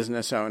 as a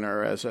business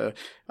owner, as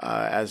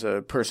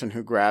a person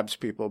who grabs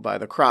people by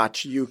the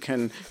crotch, you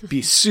can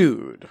be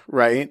sued,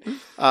 right?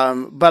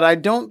 But I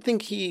don't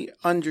think he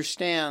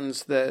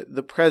understands that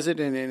the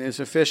president in his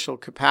official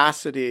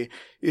capacity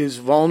is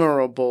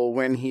vulnerable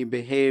when he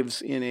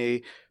behaves in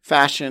a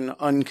fashion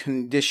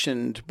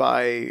unconditioned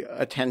by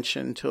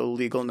attention to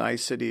legal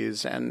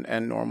niceties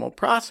and normal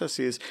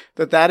processes,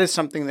 that is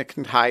something that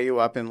can tie you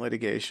up in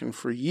litigation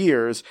for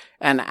years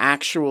and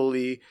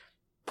actually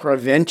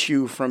prevent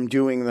you from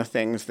doing the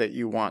things that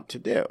you want to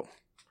do.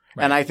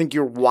 Right. And I think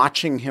you're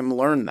watching him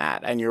learn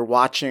that, and you're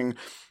watching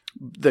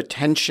the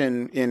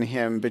tension in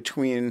him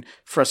between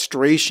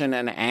frustration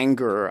and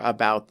anger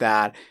about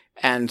that,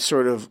 and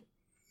sort of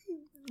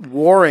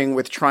warring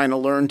with trying to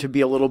learn to be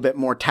a little bit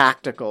more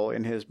tactical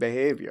in his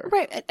behavior.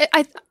 Right.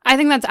 I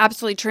think that's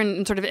absolutely true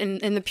in sort of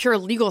in the pure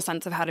legal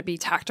sense of how to be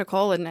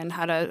tactical and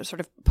how to sort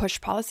of push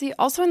policy.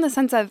 Also in the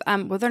sense of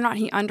whether or not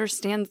he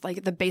understands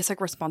like the basic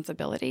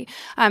responsibility.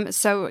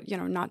 So,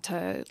 not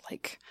to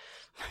like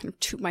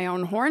toot my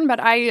own horn, but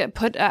I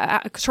put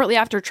shortly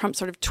after Trump's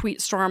sort of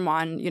tweet storm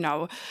on,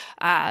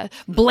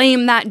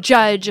 blame that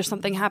judge if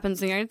something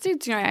happens in the United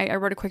States. I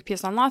wrote a quick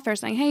piece on Lawfare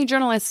saying, hey,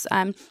 journalists,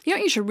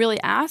 you should really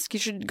ask.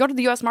 You should go to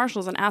the U.S.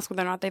 Marshals and ask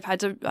whether or not they've had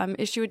to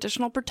issue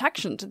additional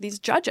protection to these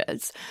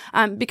judges,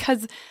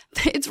 because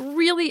it's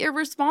really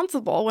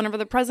irresponsible whenever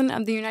the president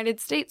of the United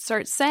States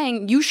starts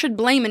saying you should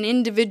blame an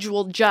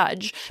individual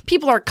judge.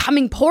 People are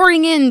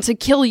pouring in to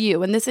kill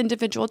you and this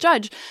individual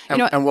judge.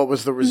 And what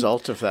was the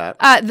result of that?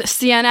 The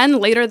CNN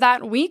later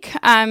that week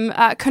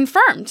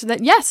confirmed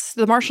that, yes,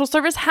 the Marshal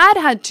Service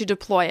had to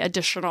deploy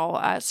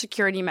additional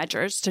security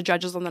measures to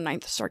judges on the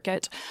Ninth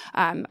Circuit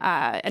and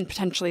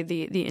potentially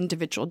the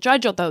individual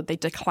judge, although they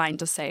declined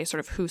to say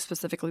sort of who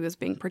specifically was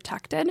being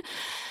protected.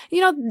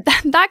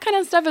 That kind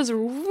of stuff is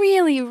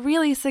really,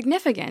 really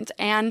significant.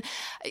 And,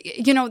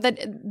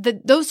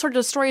 that those sort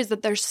of stories,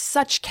 that there's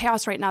such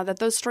chaos right now that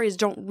those stories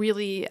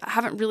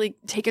haven't really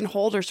taken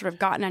hold or sort of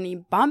gotten any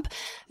bump.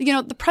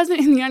 The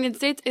president of the United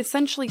States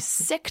essentially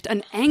sicked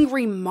an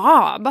angry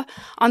mob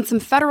on some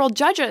federal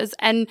judges,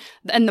 and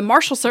the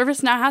Marshal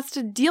Service now has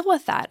to deal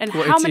with that. And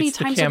how many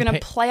times are going to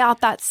play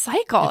out that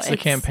cycle? It's the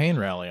campaign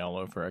rally all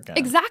over again.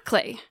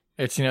 Exactly.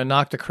 It's,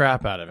 knock the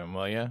crap out of him,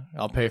 will you?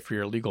 I'll pay for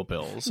your legal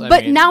bills.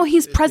 But now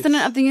he's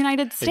president of the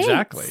United States.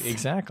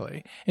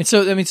 Exactly. And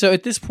so, so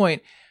at this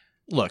point,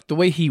 look, the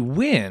way he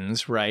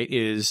wins, right,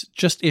 is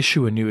just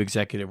issue a new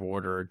executive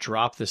order,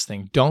 drop this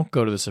thing, don't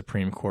go to the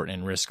Supreme Court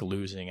and risk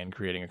losing and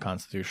creating a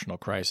constitutional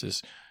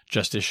crisis.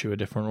 Just issue a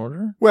different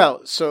order?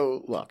 Well,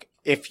 so look,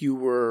 if you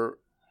were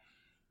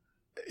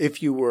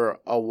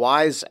a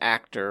wise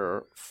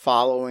actor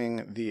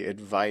following the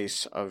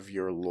advice of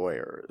your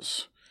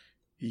lawyers,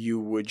 you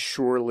would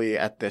surely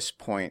at this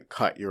point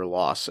cut your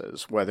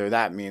losses, whether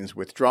that means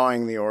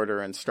withdrawing the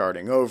order and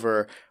starting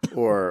over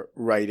or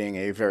writing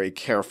a very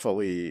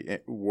carefully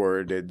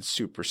worded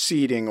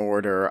superseding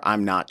order.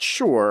 I'm not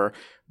sure,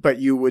 but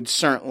you would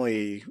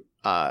certainly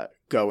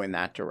go in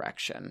that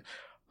direction.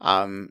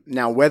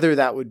 Now, whether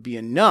that would be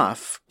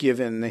enough,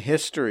 given the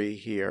history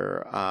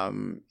here,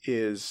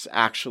 is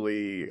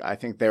actually, I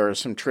think there are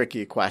some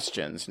tricky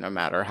questions, no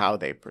matter how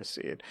they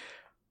proceed.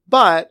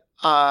 But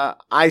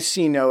I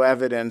see no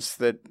evidence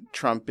that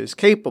Trump is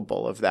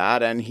capable of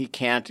that, and he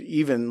can't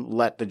even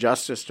let the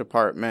Justice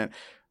Department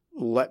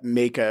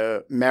make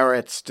a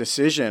merits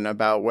decision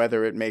about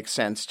whether it makes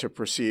sense to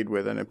proceed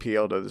with an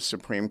appeal to the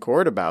Supreme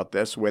Court about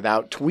this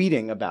without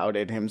tweeting about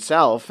it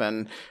himself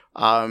and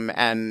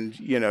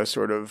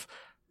sort of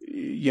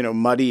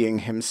muddying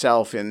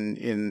himself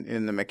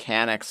in the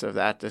mechanics of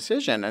that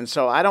decision. And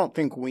so I don't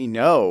think we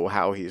know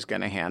how he's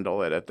going to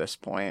handle it at this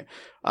point,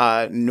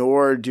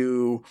 nor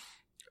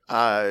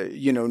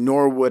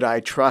would I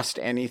trust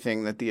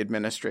anything that the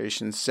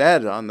administration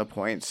said on the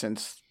point,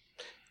 since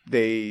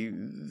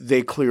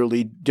they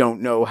clearly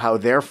don't know how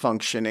they're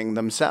functioning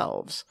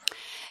themselves.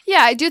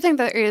 Yeah, I do think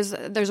that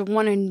there's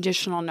one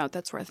additional note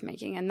that's worth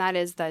making, and that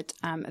is that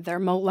their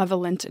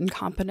malevolent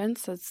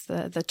incompetence, that's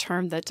the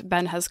term that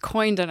Ben has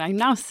coined and I'm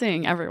now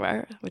seeing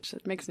everywhere, which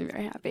makes me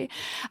very happy,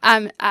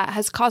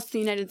 has cost the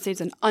United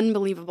States an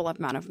unbelievable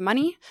amount of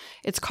money.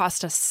 It's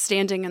cost us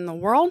standing in the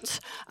world.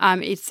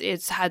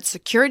 It's had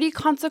security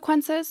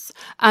consequences,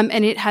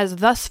 and it has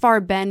thus far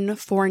been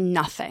for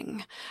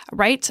nothing,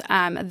 right?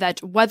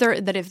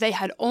 That if they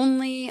had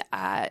only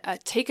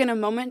taken a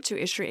moment to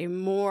issue a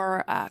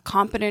more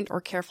competent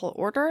or careful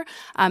order,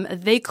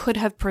 they could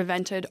have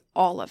prevented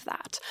all of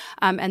that.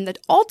 And that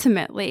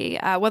ultimately,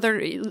 whether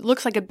it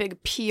looks like a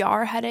big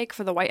PR headache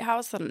for the White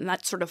House, and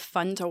that's sort of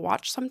fun to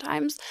watch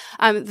sometimes,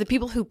 the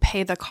people who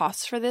pay the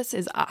costs for this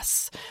is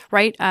us,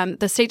 right?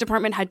 The State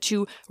Department had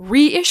to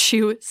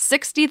reissue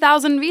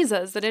 60,000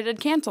 visas that it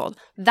had canceled.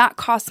 That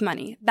costs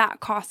money.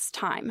 That costs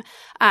time.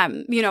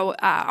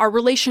 Our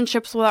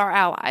relationships with our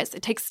allies,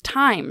 it takes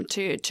time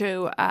to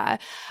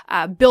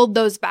build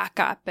those back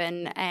up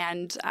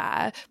and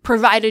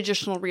provide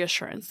additional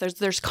reassurance.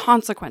 There's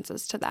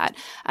consequences to that.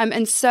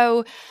 And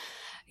so,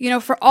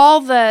 for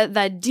all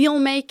the deal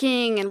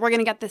making and we're going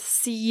to get the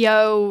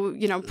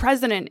CEO,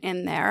 president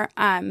in there,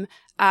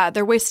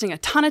 they're wasting a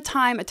ton of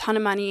time, a ton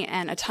of money,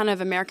 and a ton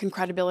of American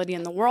credibility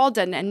in the world.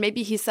 And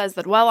maybe he says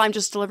that, well, I'm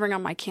just delivering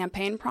on my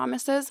campaign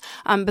promises,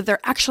 but they're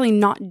actually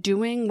not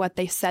doing what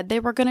they said they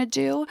were going to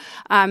do.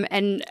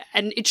 And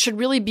it should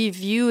really be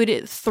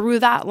viewed through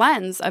that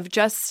lens of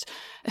just,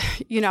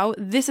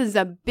 this is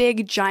a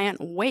big,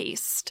 giant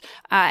waste.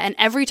 And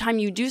every time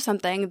you do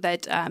something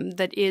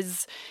that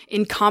is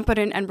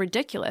incompetent and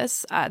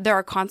ridiculous, there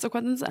are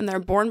consequences, and they're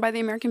borne by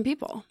the American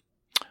people.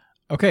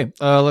 Okay,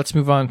 let's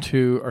move on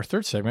to our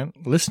third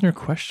segment, listener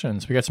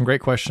questions. We got some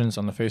great questions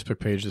on the Facebook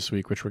page this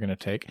week, which we're going to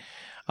take.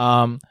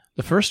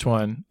 The first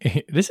one,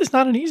 this is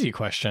not an easy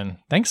question.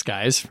 Thanks,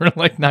 guys, for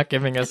not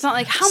giving us. It's not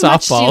like, how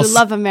softballs. much do you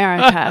love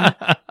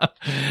America?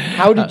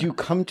 How did you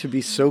come to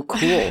be so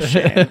cool,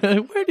 Shane?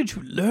 Where did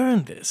you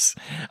learn this?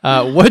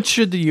 What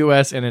should the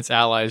U.S. and its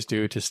allies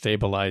do to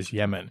stabilize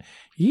Yemen?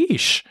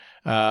 Yeesh.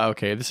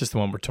 Okay, this is the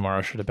one where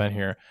Tomorrow should have been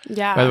here.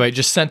 Yeah. By the way,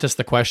 just sent us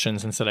the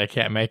questions and said I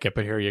can't make it,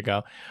 but here you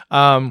go.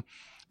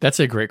 That's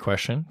a great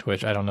question, to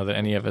which I don't know that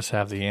any of us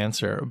have the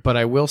answer. But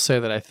I will say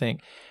that I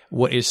think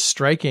what is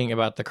striking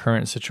about the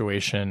current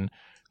situation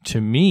to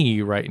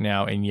me right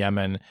now in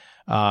Yemen,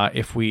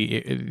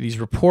 these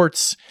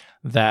reports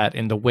that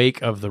in the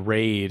wake of the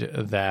raid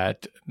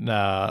that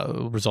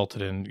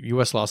resulted in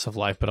U.S. loss of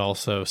life, but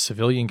also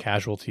civilian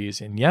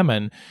casualties in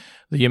Yemen,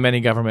 the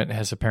Yemeni government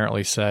has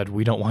apparently said,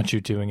 we don't want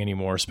you doing any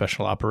more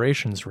special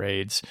operations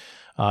raids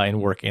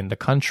and work in the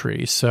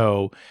country.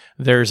 So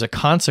there's a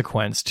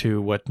consequence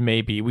to what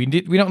may be. We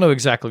don't know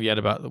exactly yet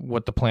about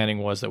what the planning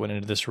was that went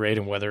into this raid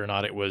and whether or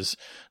not it was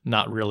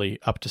not really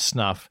up to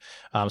snuff.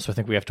 So I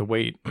think we have to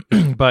wait.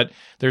 But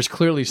there's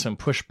clearly some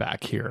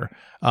pushback here.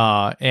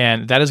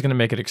 And that is going to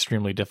make it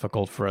extremely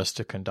difficult for us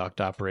to conduct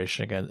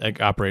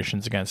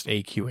operations against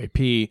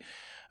AQAP.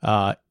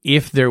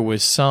 If there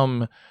was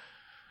some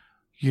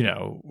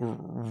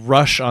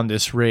rush on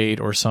this raid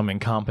or some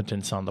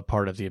incompetence on the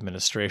part of the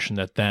administration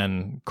that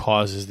then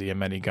causes the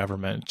Yemeni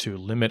government to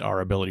limit our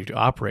ability to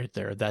operate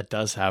there, that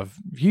does have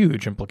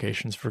huge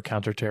implications for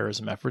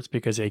counterterrorism efforts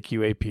because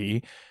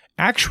AQAP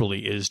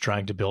actually is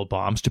trying to build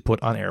bombs to put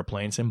on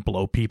airplanes and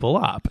blow people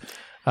up.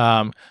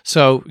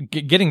 So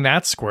getting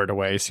that squared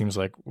away seems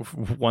like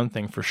one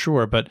thing for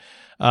sure. But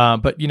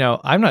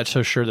I'm not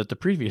so sure that the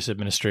previous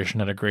administration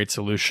had a great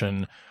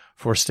solution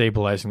for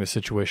stabilizing the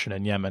situation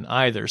in Yemen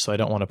either. So I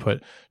don't want to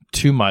put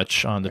too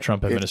much on the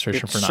Trump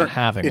administration for not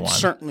having one. It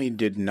certainly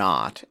did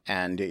not.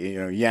 And,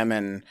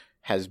 Yemen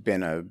has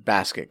been a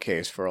basket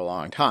case for a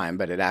long time,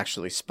 but it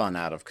actually spun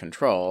out of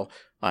control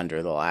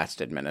under the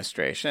last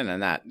administration.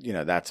 And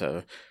that's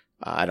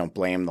I don't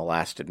blame the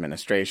last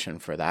administration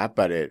for that,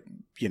 but it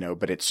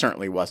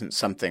certainly wasn't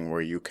something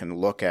where you can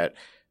look at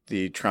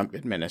the Trump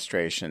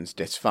administration's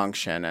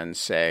dysfunction and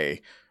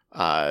say,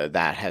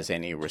 that has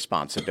any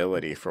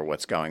responsibility for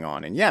what's going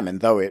on in Yemen,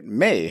 though it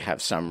may have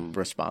some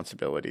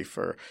responsibility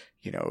for,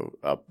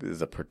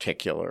 the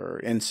particular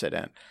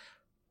incident.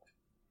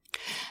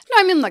 No,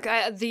 I mean, look,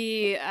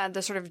 the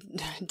sort of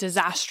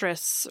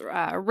disastrous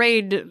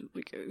raid,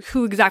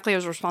 who exactly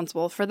is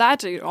responsible for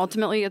that?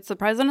 Ultimately, it's the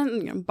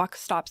president. Buck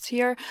stops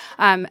here.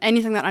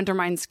 Anything that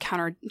undermines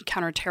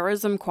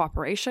counterterrorism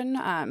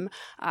cooperation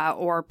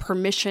or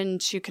permission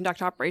to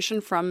conduct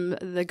operation from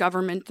the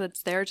government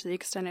that's there to the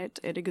extent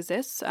it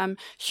exists,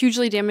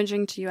 hugely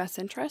damaging to U.S.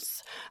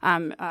 interests,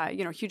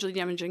 hugely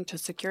damaging to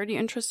security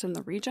interests in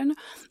the region.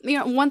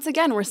 Once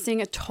again, we're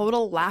seeing a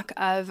total lack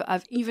of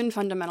even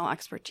fundamental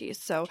expertise.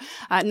 So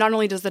not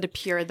only does it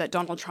appear that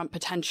Donald Trump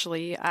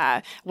potentially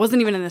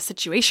wasn't even in the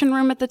Situation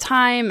Room at the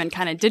time and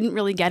kind of didn't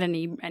really get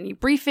any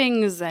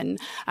briefings and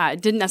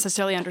didn't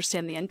necessarily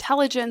understand the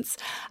intelligence.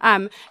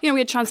 We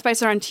had Sean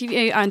Spicer on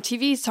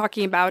TV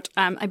talking about,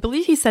 I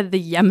believe he said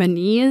the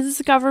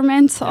Yemenis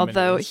government,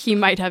 although he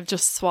might have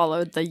just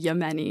swallowed the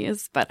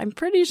Yemenis, but I'm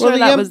pretty sure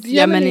that was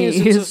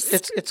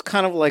Yemenis. It's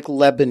kind of like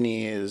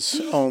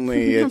Lebanese,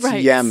 only it's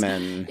right.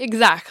 Yemen.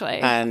 Exactly.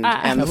 And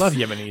I love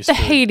Yemenis. The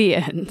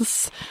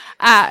Haitians.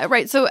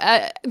 Right. So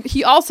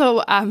he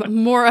also,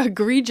 more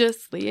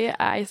egregiously,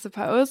 I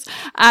suppose,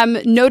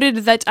 noted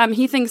that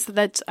he thinks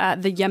that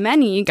the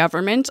Yemeni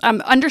government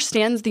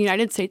understands the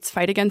United States'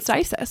 fight against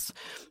ISIS.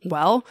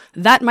 Well,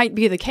 that might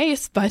be the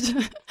case, but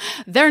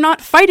they're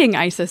not fighting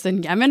ISIS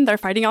in Yemen. They're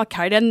fighting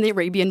al-Qaeda in the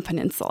Arabian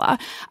Peninsula.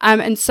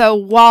 And so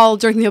while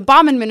during the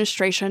Obama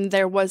administration,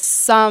 there was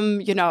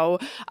some,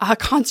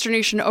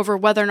 consternation over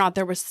whether or not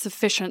there was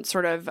sufficient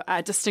sort of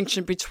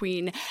distinction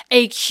between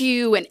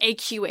AQ and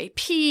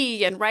AQAP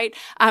and right,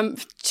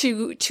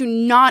 to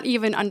not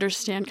even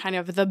understand kind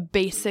of the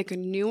basic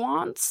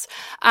nuance,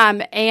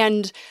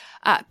 and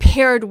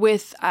paired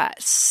with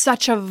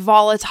such a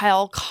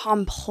volatile,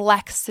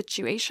 complex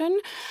situation.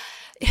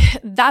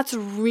 That's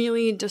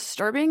really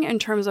disturbing in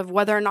terms of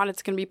whether or not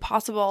it's going to be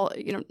possible,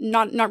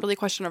 not really a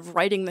question of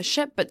righting the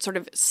ship, but sort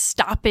of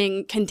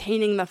stopping,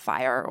 containing the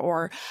fire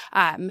or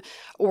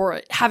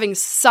having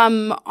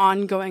some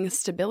ongoing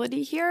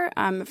stability here.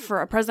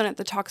 For a president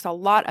that talks a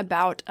lot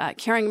about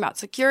caring about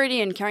security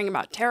and caring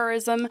about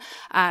terrorism,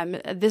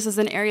 this is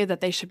an area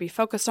that they should be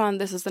focused on.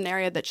 This is an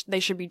area that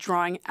they should be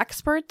drawing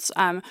experts,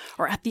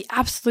 or at the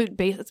absolute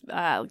base,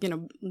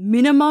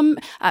 minimum,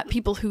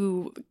 people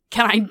who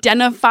can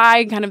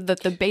identify kind of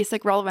the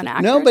basic relevant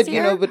actors. No, but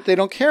here. but they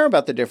don't care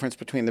about the difference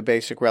between the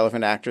basic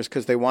relevant actors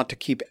because they want to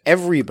keep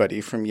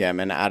everybody from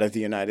Yemen out of the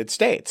United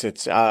States.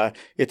 It's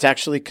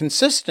actually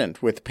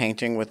consistent with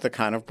painting with the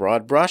kind of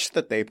broad brush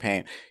that they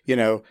paint.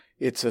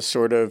 It's a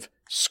sort of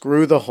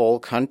screw the whole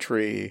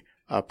country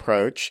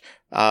approach.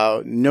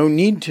 No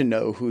need to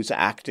know who's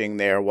acting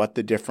there, what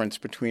the difference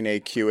between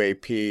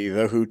AQAP,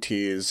 the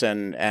Houthis,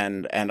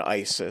 and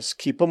ISIS.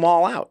 Keep them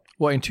all out.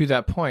 Well, and to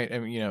that point, I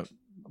mean,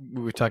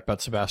 we talked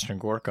about Sebastian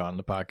Gorka on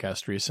the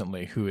podcast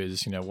recently, who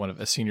is,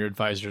 a senior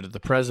advisor to the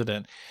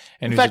president,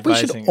 and in fact, we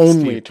should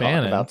only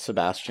talk about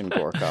Sebastian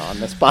Gorka on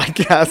this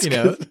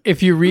podcast.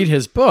 If you read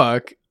his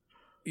book,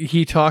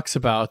 he talks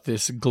about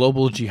this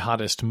global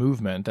jihadist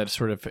movement that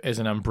sort of is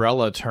an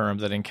umbrella term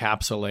that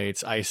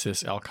encapsulates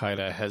ISIS,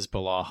 Al-Qaeda,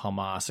 Hezbollah,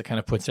 Hamas. It kind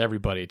of puts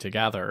everybody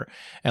together.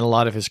 And a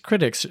lot of his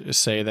critics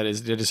say that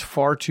it is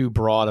far too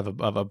broad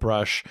of a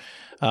brush,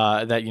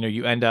 that,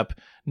 you end up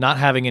not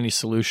having any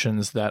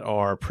solutions that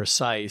are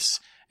precise,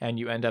 and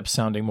you end up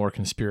sounding more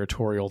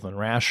conspiratorial than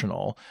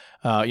rational.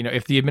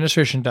 If the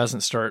administration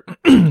doesn't start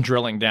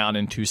drilling down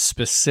into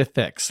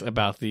specifics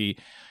about the,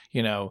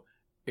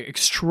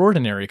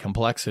 extraordinary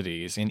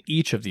complexities in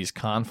each of these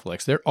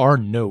conflicts, there are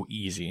no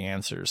easy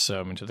answers.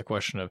 So, to the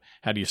question of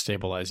how do you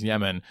stabilize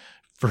Yemen,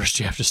 first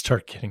you have to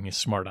start getting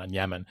smart on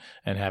Yemen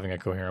and having a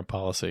coherent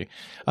policy.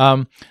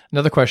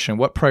 Another question,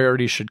 what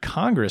priorities should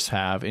Congress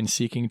have in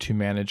seeking to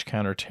manage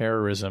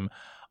counterterrorism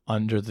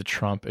under the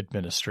Trump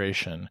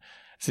administration?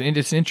 It's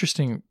an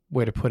interesting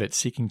way to put it,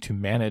 seeking to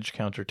manage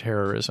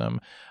counterterrorism.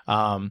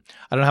 I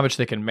don't know how much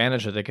they can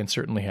manage it. They can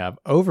certainly have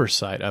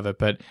oversight of it.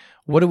 But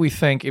what do we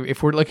think,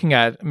 if we're looking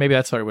at, maybe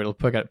that's the right way to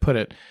put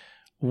it,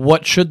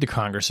 what should the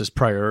Congress's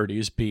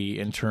priorities be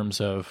in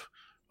terms of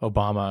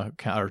Obama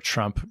or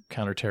Trump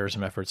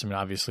counterterrorism efforts? I mean,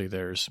 obviously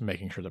there's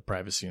making sure that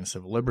privacy and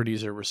civil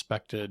liberties are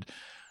respected.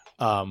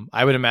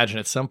 I would imagine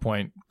at some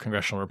point,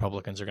 congressional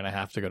Republicans are going to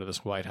have to go to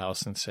this White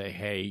House and say,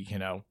 hey,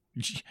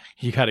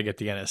 you got to get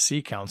the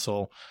NSC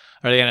council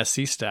or the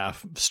NSC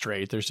staff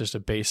straight. There's just a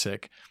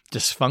basic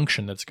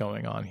dysfunction that's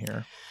going on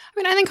here. I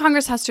mean, I think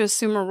Congress has to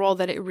assume a role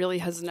that it really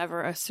has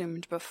never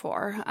assumed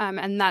before.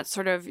 And that's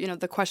sort of,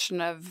 the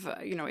question of,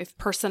 if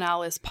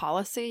personnel is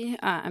policy,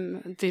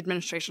 the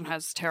administration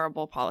has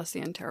terrible policy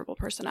and terrible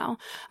personnel.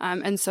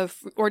 And so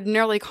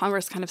ordinarily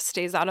Congress kind of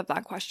stays out of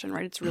that question,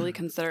 right? It's really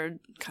considered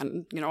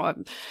kind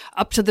of,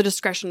 up to the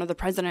discretion of the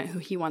president who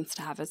he wants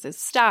to have as his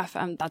staff.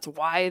 And that's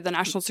why the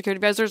National Security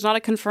Advisor is not a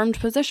confirmed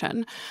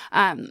position.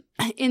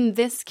 In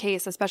this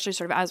case, especially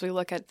sort of as we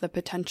look at the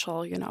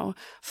potential,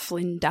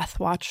 Flynn Death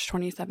Watch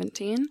 2017,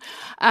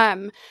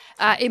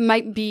 it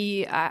might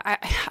be,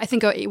 I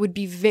think it would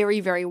be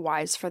very, very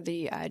wise for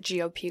the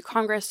GOP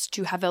Congress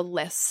to have a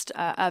list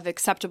of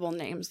acceptable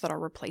names that are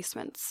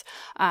replacements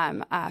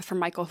for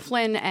Michael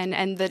Flynn,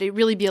 and that it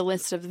really be a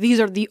list of these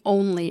are the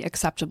only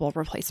acceptable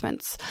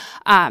replacements.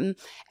 And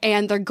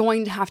they're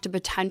going to have to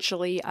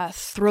potentially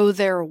throw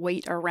their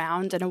weight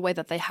around in a way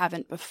that they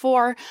haven't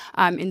before,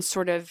 in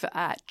sort of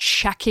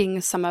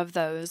checking some of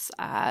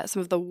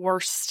the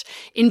worst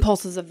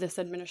impulses of this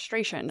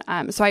administration.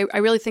 So I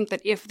really think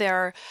that if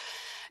they're,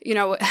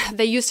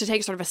 they used to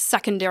take sort of a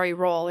secondary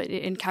role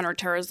in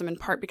counterterrorism, in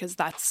part because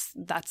that's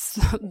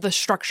the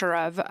structure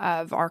of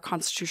our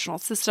constitutional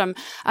system.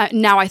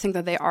 Now I think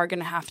that they are going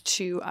to have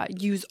to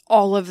use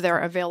all of their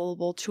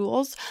available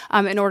tools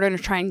in order to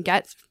try and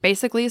get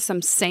basically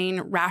some sane,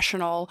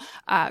 rational,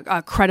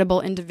 credible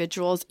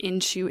individuals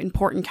into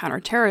important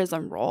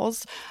counterterrorism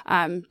roles,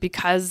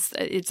 because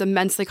it's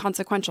immensely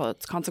consequential.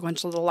 It's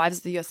consequential to the lives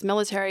of the U.S.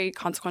 military,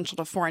 consequential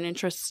to foreign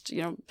interests,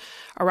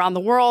 around the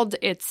world.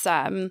 It's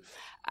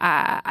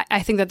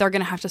I think that they're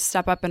going to have to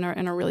step up in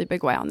a really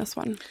big way on this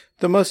one.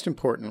 The most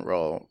important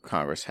role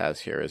Congress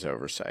has here is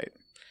oversight.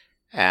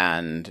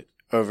 And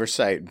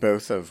oversight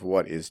both of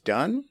what is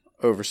done,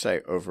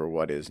 oversight over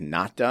what is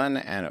not done,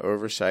 and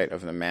oversight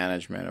of the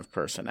management of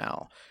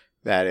personnel.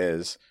 That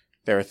is,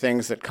 there are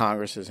things that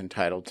Congress is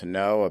entitled to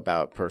know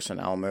about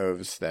personnel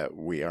moves that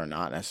we are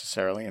not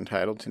necessarily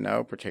entitled to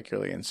know,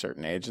 particularly in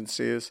certain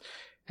agencies.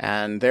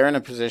 And they're in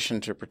a position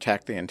to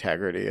protect the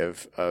integrity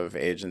of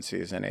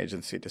agencies and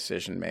agency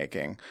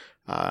decision-making,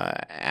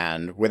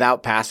 and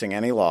without passing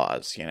any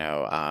laws,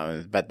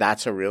 but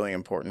that's a really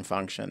important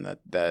function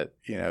that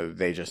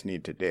they just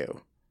need to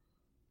do.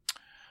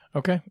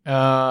 Okay.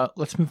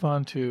 Let's move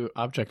on to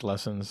object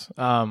lessons.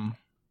 I'll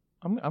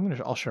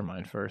share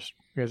mine first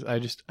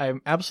because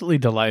I'm absolutely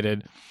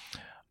delighted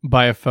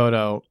by a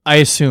photo I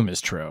assume is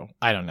true.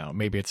 I don't know.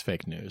 Maybe it's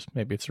fake news.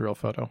 Maybe it's a real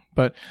photo.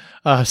 But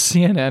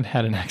CNN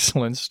had an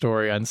excellent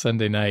story on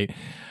Sunday night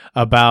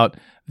about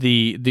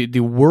the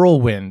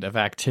whirlwind of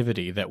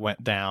activity that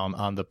went down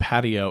on the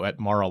patio at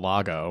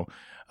Mar-a-Lago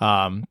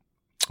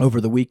over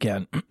the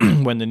weekend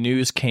when the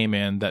news came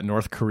in that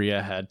North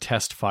Korea had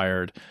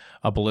test-fired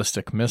a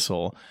ballistic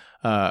missile.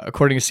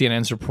 According to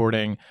CNN's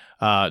reporting,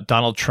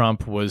 Donald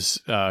Trump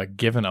was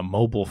given a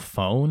mobile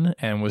phone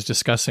and was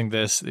discussing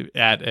this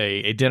at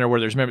a dinner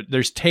where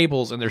there's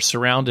tables and they're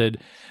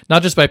surrounded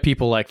not just by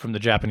people like from the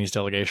Japanese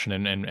delegation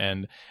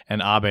and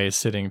Abe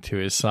sitting to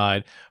his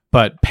side,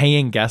 but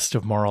paying guests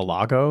of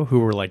Mar-a-Lago who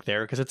were like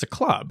there because it's a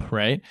club,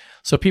 right?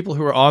 So people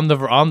who are on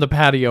the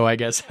patio, I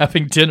guess,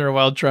 having dinner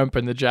while Trump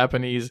and the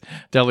Japanese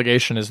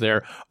delegation is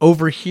there,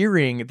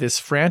 overhearing this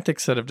frantic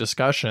set of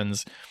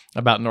discussions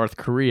about North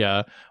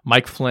Korea.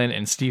 Mike Flynn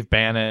and Steve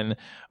Bannon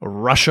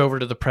rush over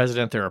to the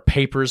president. There are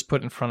papers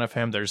put in front of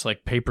him. There's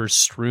like papers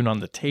strewn on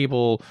the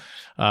table,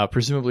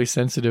 presumably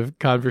sensitive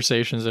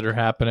conversations that are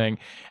happening.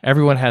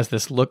 Everyone has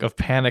this look of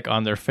panic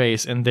on their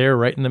face, and they're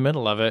right in the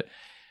middle of it,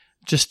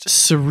 just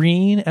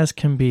serene as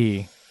can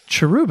be,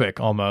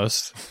 cherubic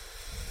almost,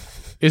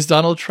 is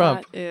Donald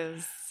Trump. That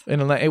is.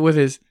 With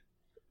his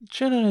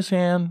chin in his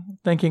hand,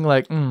 thinking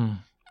like,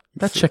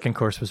 that chicken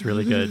course was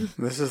really good.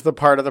 This is the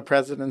part of the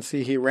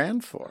presidency he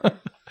ran for,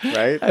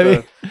 right? I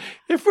mean,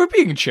 if we're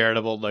being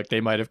charitable, like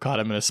they might have caught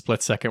him in a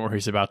split second where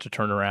he's about to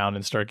turn around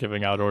and start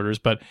giving out orders.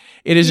 But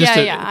it is just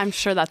I'm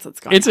sure that's what's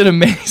going on. It's an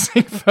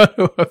amazing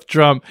photo of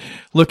Trump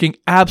looking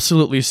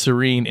absolutely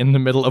serene in the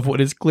middle of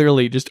what is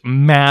clearly just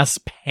mass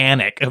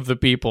panic of the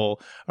people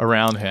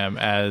around him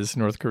as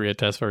North Korea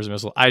tests fires a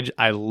missile.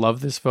 I love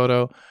this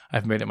photo.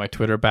 I've made it my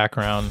Twitter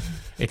background.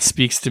 It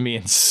speaks to me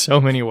in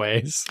so many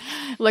ways.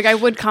 Look, I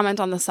would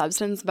comment on the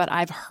substance, but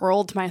I've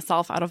hurled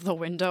myself out of the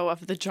window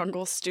of the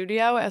Jungle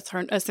studio as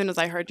soon as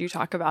I heard you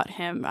talk about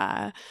him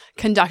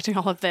conducting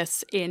all of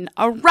this in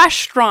a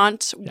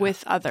restaurant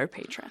with other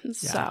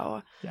patrons. Yeah.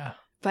 So, yeah.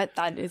 But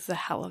that is a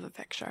hell of a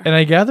picture. And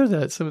I gather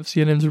that some of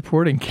CNN's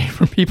reporting came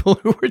from people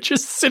who were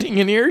just sitting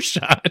in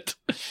earshot.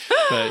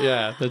 But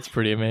yeah, that's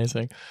pretty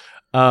amazing.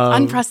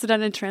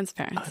 Unprecedented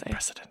transparency.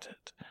 Unprecedented.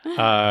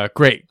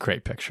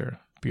 Great picture.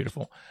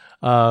 Beautiful.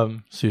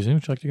 Susan,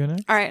 would you like to go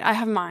next? All right, I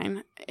have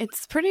mine.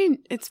 It's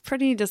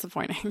pretty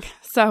disappointing.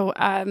 So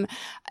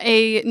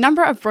a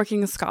number of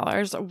Brookings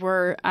scholars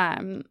were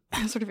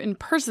sort of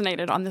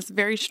impersonated on this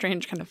very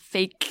strange kind of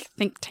fake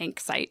think tank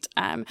site.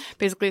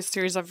 Basically a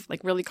series of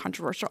like really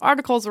controversial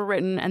articles were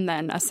written and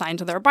then assigned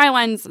to their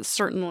bylines.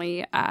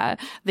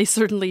 They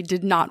certainly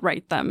did not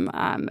write them.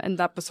 And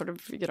that was sort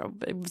of,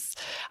 it was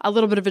a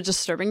little bit of a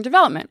disturbing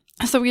development.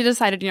 So we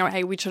decided,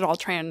 hey, we should all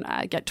try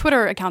and get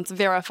Twitter accounts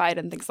verified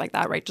and things like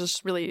that, right?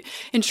 Just really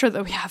ensure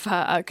that we have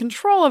a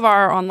control of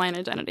our online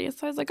identity.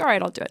 So I was like, all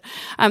right, I'll do it.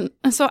 And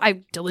so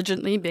I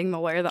diligently, being the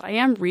lawyer that I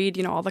am,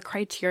 read, all the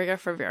criteria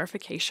for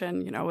verification,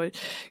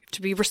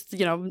 to be,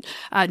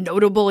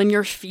 notable in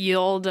your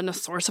field and a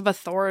source of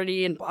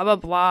authority and blah, blah,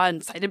 blah,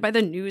 and cited by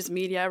the news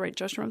media, right?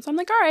 Just so I'm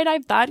like, all right, I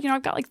have that.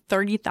 I've got like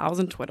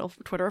 30,000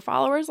 Twitter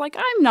followers. Like,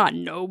 I'm not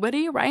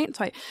nobody, right?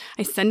 So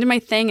I send in my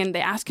thing and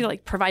they ask you to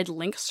like provide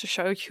links to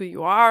show who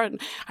you are.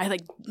 And I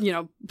like,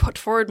 put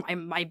forward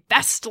my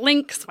best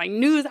links, my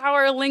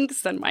NewsHour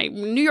links, and my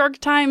New York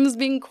Times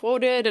being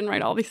quoted, and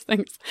write all these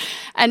things.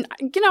 And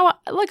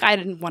look, I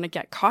didn't want to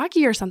get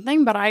cocky or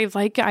something, but I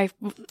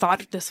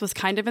thought this was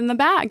kind of in the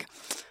bag.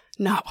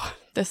 No,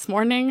 this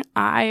morning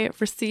I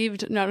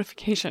received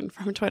notification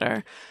from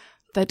Twitter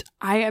that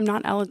I am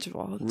not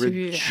eligible to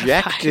be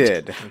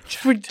verified.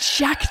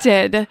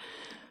 Rejected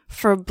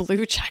for a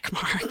blue check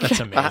mark. That's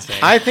amazing.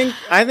 I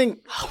think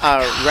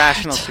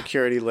rational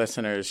security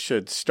listeners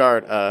should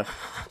start a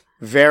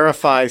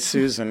Verify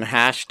Susan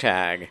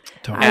hashtag.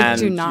 I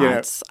do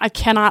not. I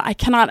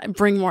cannot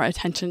bring more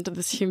attention to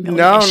this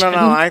humiliation.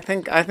 No. I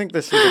think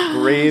this is a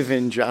grave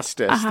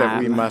injustice that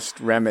we must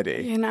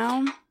remedy.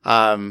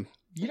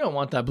 You don't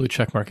want that blue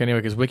check mark anyway,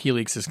 because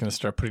WikiLeaks is going to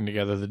start putting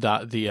together the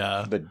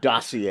dossier. The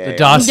dossier.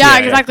 Yeah,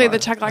 exactly. The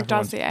checkmark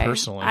dossier.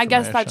 Personal I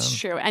guess that's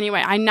true.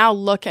 Anyway, I now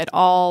look at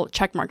all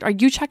checkmarked. Are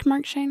you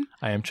checkmarked, Shane?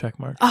 I am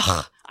checkmarked.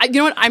 Ugh. You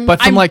know what? I'm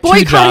like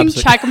boycotting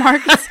check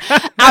marks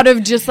out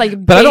of just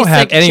like but I don't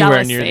have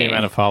anywhere jealousy. Near the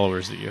amount of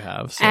followers that you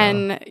have. So.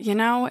 And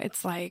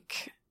it's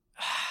like,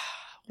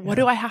 what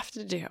do I have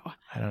to do?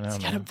 I don't know. To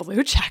get a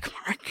blue check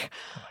mark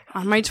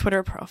on my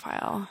Twitter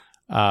profile.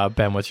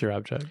 Ben, what's your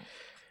object?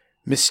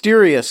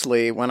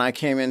 Mysteriously, when I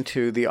came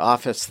into the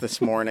office this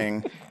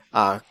morning,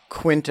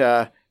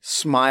 Quinta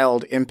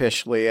smiled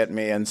impishly at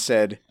me and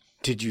said,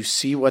 "Did you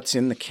see what's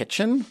in the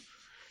kitchen?"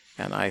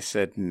 And I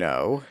said,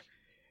 "No."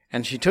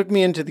 And she took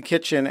me into the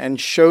kitchen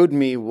and showed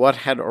me what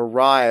had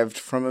arrived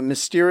from a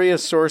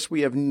mysterious source.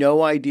 We have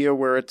no idea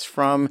where it's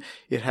from.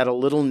 It had a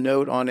little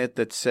note on it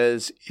that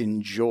says,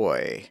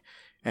 "Enjoy."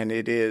 And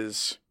it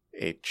is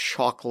a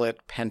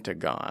chocolate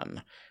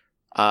pentagon.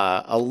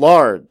 A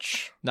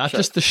large. Not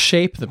just the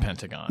shape of the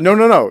Pentagon.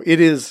 No. It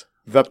is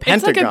the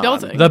Pentagon. It's like a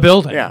building. The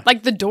building. Yeah.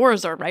 Like the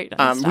doors are right.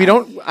 I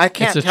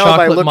can't it's a tell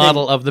by chocolate looking.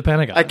 model of the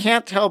Pentagon. I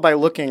can't tell by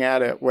looking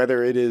at it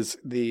whether it is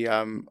the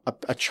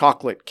a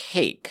chocolate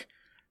cake.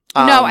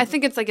 No, I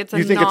think it's a.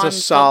 You think it's a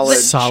solid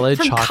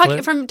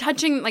chocolate? From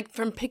touching,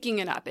 from picking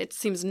it up, it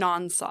seems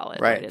non-solid.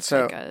 Right. It's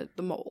so like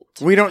the mold.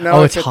 We don't know.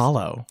 Oh, if it's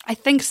hollow. I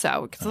think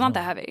so, because it's not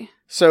that heavy.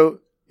 So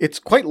it's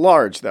quite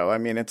large, though. I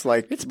mean, it's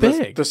like it's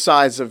big. The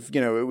size of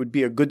it would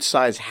be a good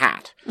size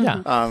hat.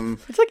 Yeah.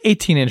 It's like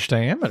 18-inch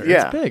diameter.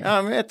 Yeah.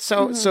 It's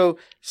big. So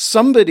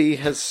somebody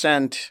has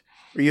sent.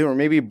 Or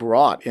maybe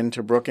brought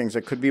into Brookings.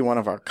 It could be one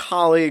of our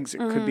colleagues. It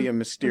could be a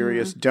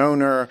mysterious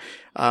donor,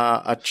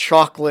 a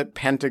chocolate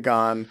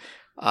pentagon.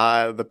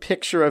 The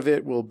picture of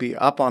it will be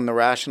up on the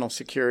Rational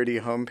Security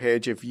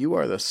homepage. If you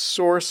are the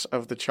source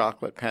of the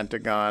chocolate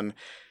pentagon,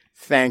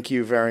 thank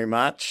you very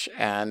much,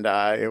 and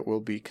it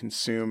will be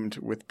consumed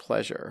with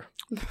pleasure.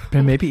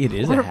 But maybe it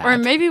is a hat. Or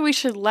maybe we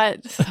should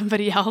let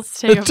somebody else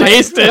take a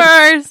Taste bite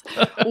it. first.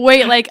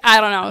 Wait, like,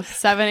 I don't know,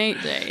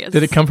 7-8 days.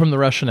 Did it come from the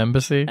Russian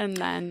embassy? And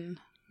then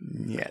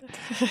Yet.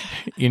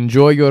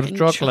 Enjoy your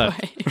enjoy. chocolate.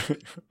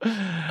 All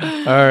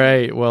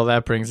right. Well,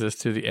 that brings us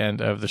to the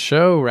end of the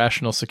show.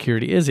 Rational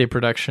Security is a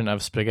production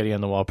of Spaghetti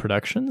on the Wall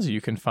Productions. You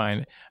can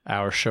find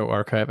our show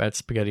archive at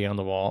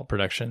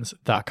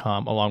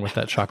spaghettionthewallproductions.com along with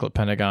that chocolate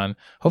pentagon.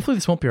 Hopefully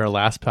this won't be our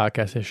last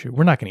podcast issue.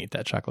 We're not going to eat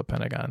that chocolate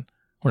pentagon.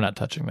 We're not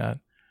touching that.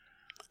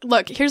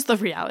 Look, here's the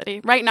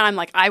reality. Right now, I'm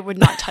like, I would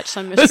not touch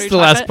some mystery This is the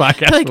last chocolate.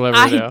 podcast Like, we'll ever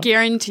I do.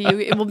 guarantee you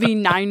it will be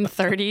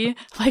 9:30,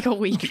 like a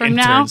week from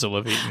now. Interns will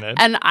have eaten it.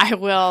 And I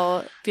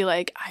will be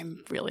like, I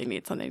really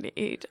need something to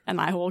eat. And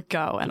I will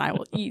go and I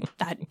will eat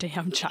that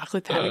damn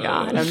chocolate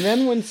pentagon. And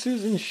then when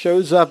Susan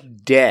shows up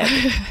dead,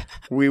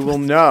 we will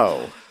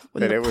know When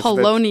that the it was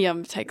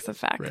polonium takes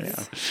effect.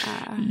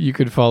 You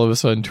can follow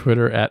us on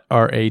Twitter at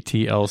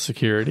RATL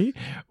Security.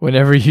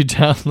 Whenever you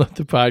download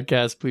the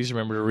podcast, please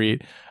remember to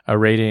read a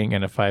rating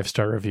and a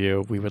 5-star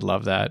review. We would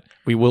love that.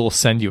 We will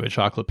send you a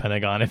chocolate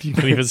pentagon if you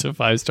can leave us a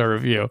 5-star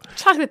review.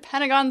 Chocolate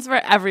pentagons for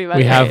everybody.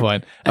 We have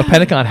one. A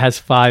pentagon has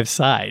 5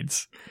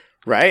 sides,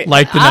 right.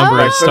 like the number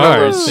of Like the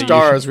number of stars. that you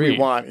stars should we read.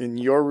 want in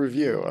your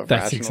review of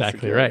That's Rational exactly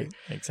Security. right.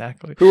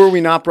 Exactly. Who are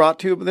we not brought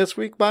to this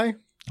week by?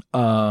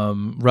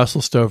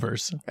 Russell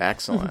Stovers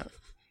Excellent.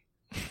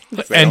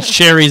 and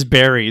Sherry's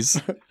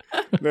Berries.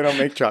 They don't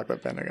make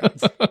chocolate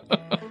pentagons.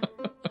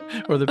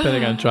 Or the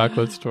Pentagon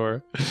Chocolate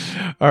Store.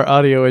 Our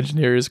audio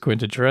engineer is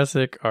Quinta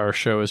Jurecic. Our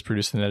show is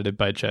produced and edited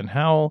by Jen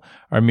Howell.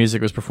 Our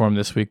music was performed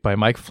this week by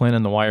Mike Flynn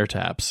and the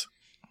Wiretaps.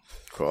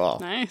 Cool.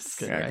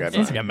 Nice. Yeah, good It's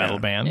one. like a metal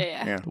Yeah. band.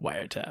 Yeah. Yeah. The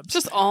Wiretaps.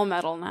 Just all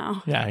metal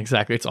now. Yeah,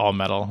 exactly. It's all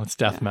metal. It's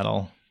death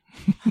metal.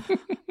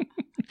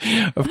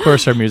 Of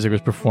course, our music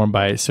was performed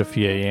by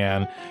Sophia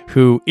Yan,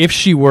 who, if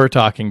she were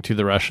talking to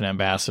the Russian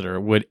ambassador,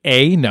 would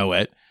A, know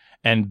it,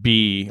 and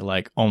B,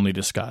 like, only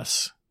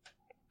discuss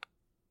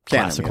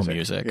Canon classical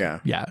music. Yeah.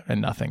 And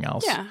nothing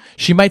else. Yeah.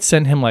 She might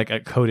send him, like, a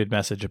coded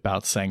message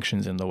about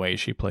sanctions in the way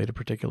she played a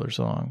particular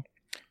song.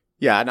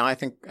 Yeah, no, I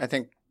think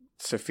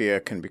Sophia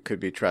could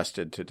be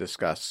trusted to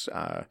discuss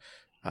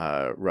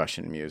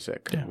Russian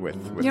music with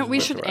We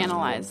with should the Russian.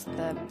 analyze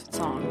the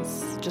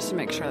songs just to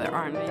make sure there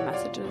aren't any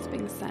messages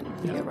being sent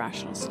via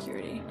Rational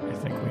Security. I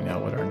think we know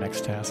what our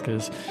next task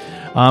is.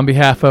 On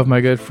behalf of my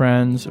good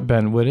friends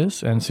Ben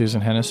Wittes and Susan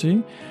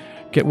Hennessy,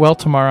 get well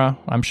tomorrow.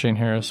 I'm Shane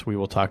Harris. We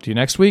will talk to you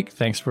next week.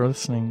 Thanks for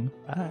listening.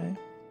 Bye.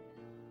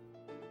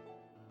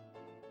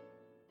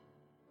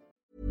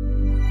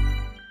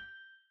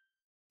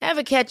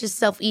 Ever catch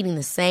yourself eating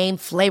the same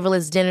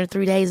flavorless dinner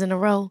 3 days in a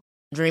row?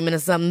 Dreaming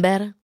of something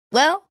better?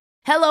 Well,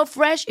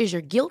 HelloFresh is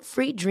your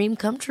guilt-free dream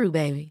come true,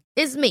 baby.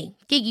 It's me,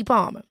 Keke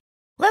Palmer.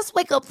 Let's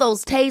wake up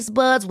those taste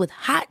buds with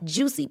hot,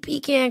 juicy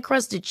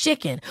pecan-crusted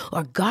chicken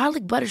or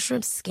garlic butter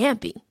shrimp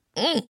scampi.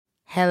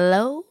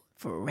 Hello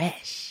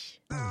Fresh.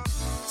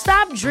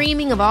 Stop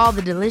dreaming of all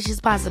the delicious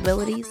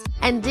possibilities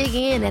and dig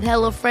in at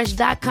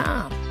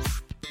HelloFresh.com.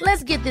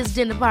 Let's get this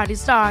dinner party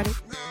started.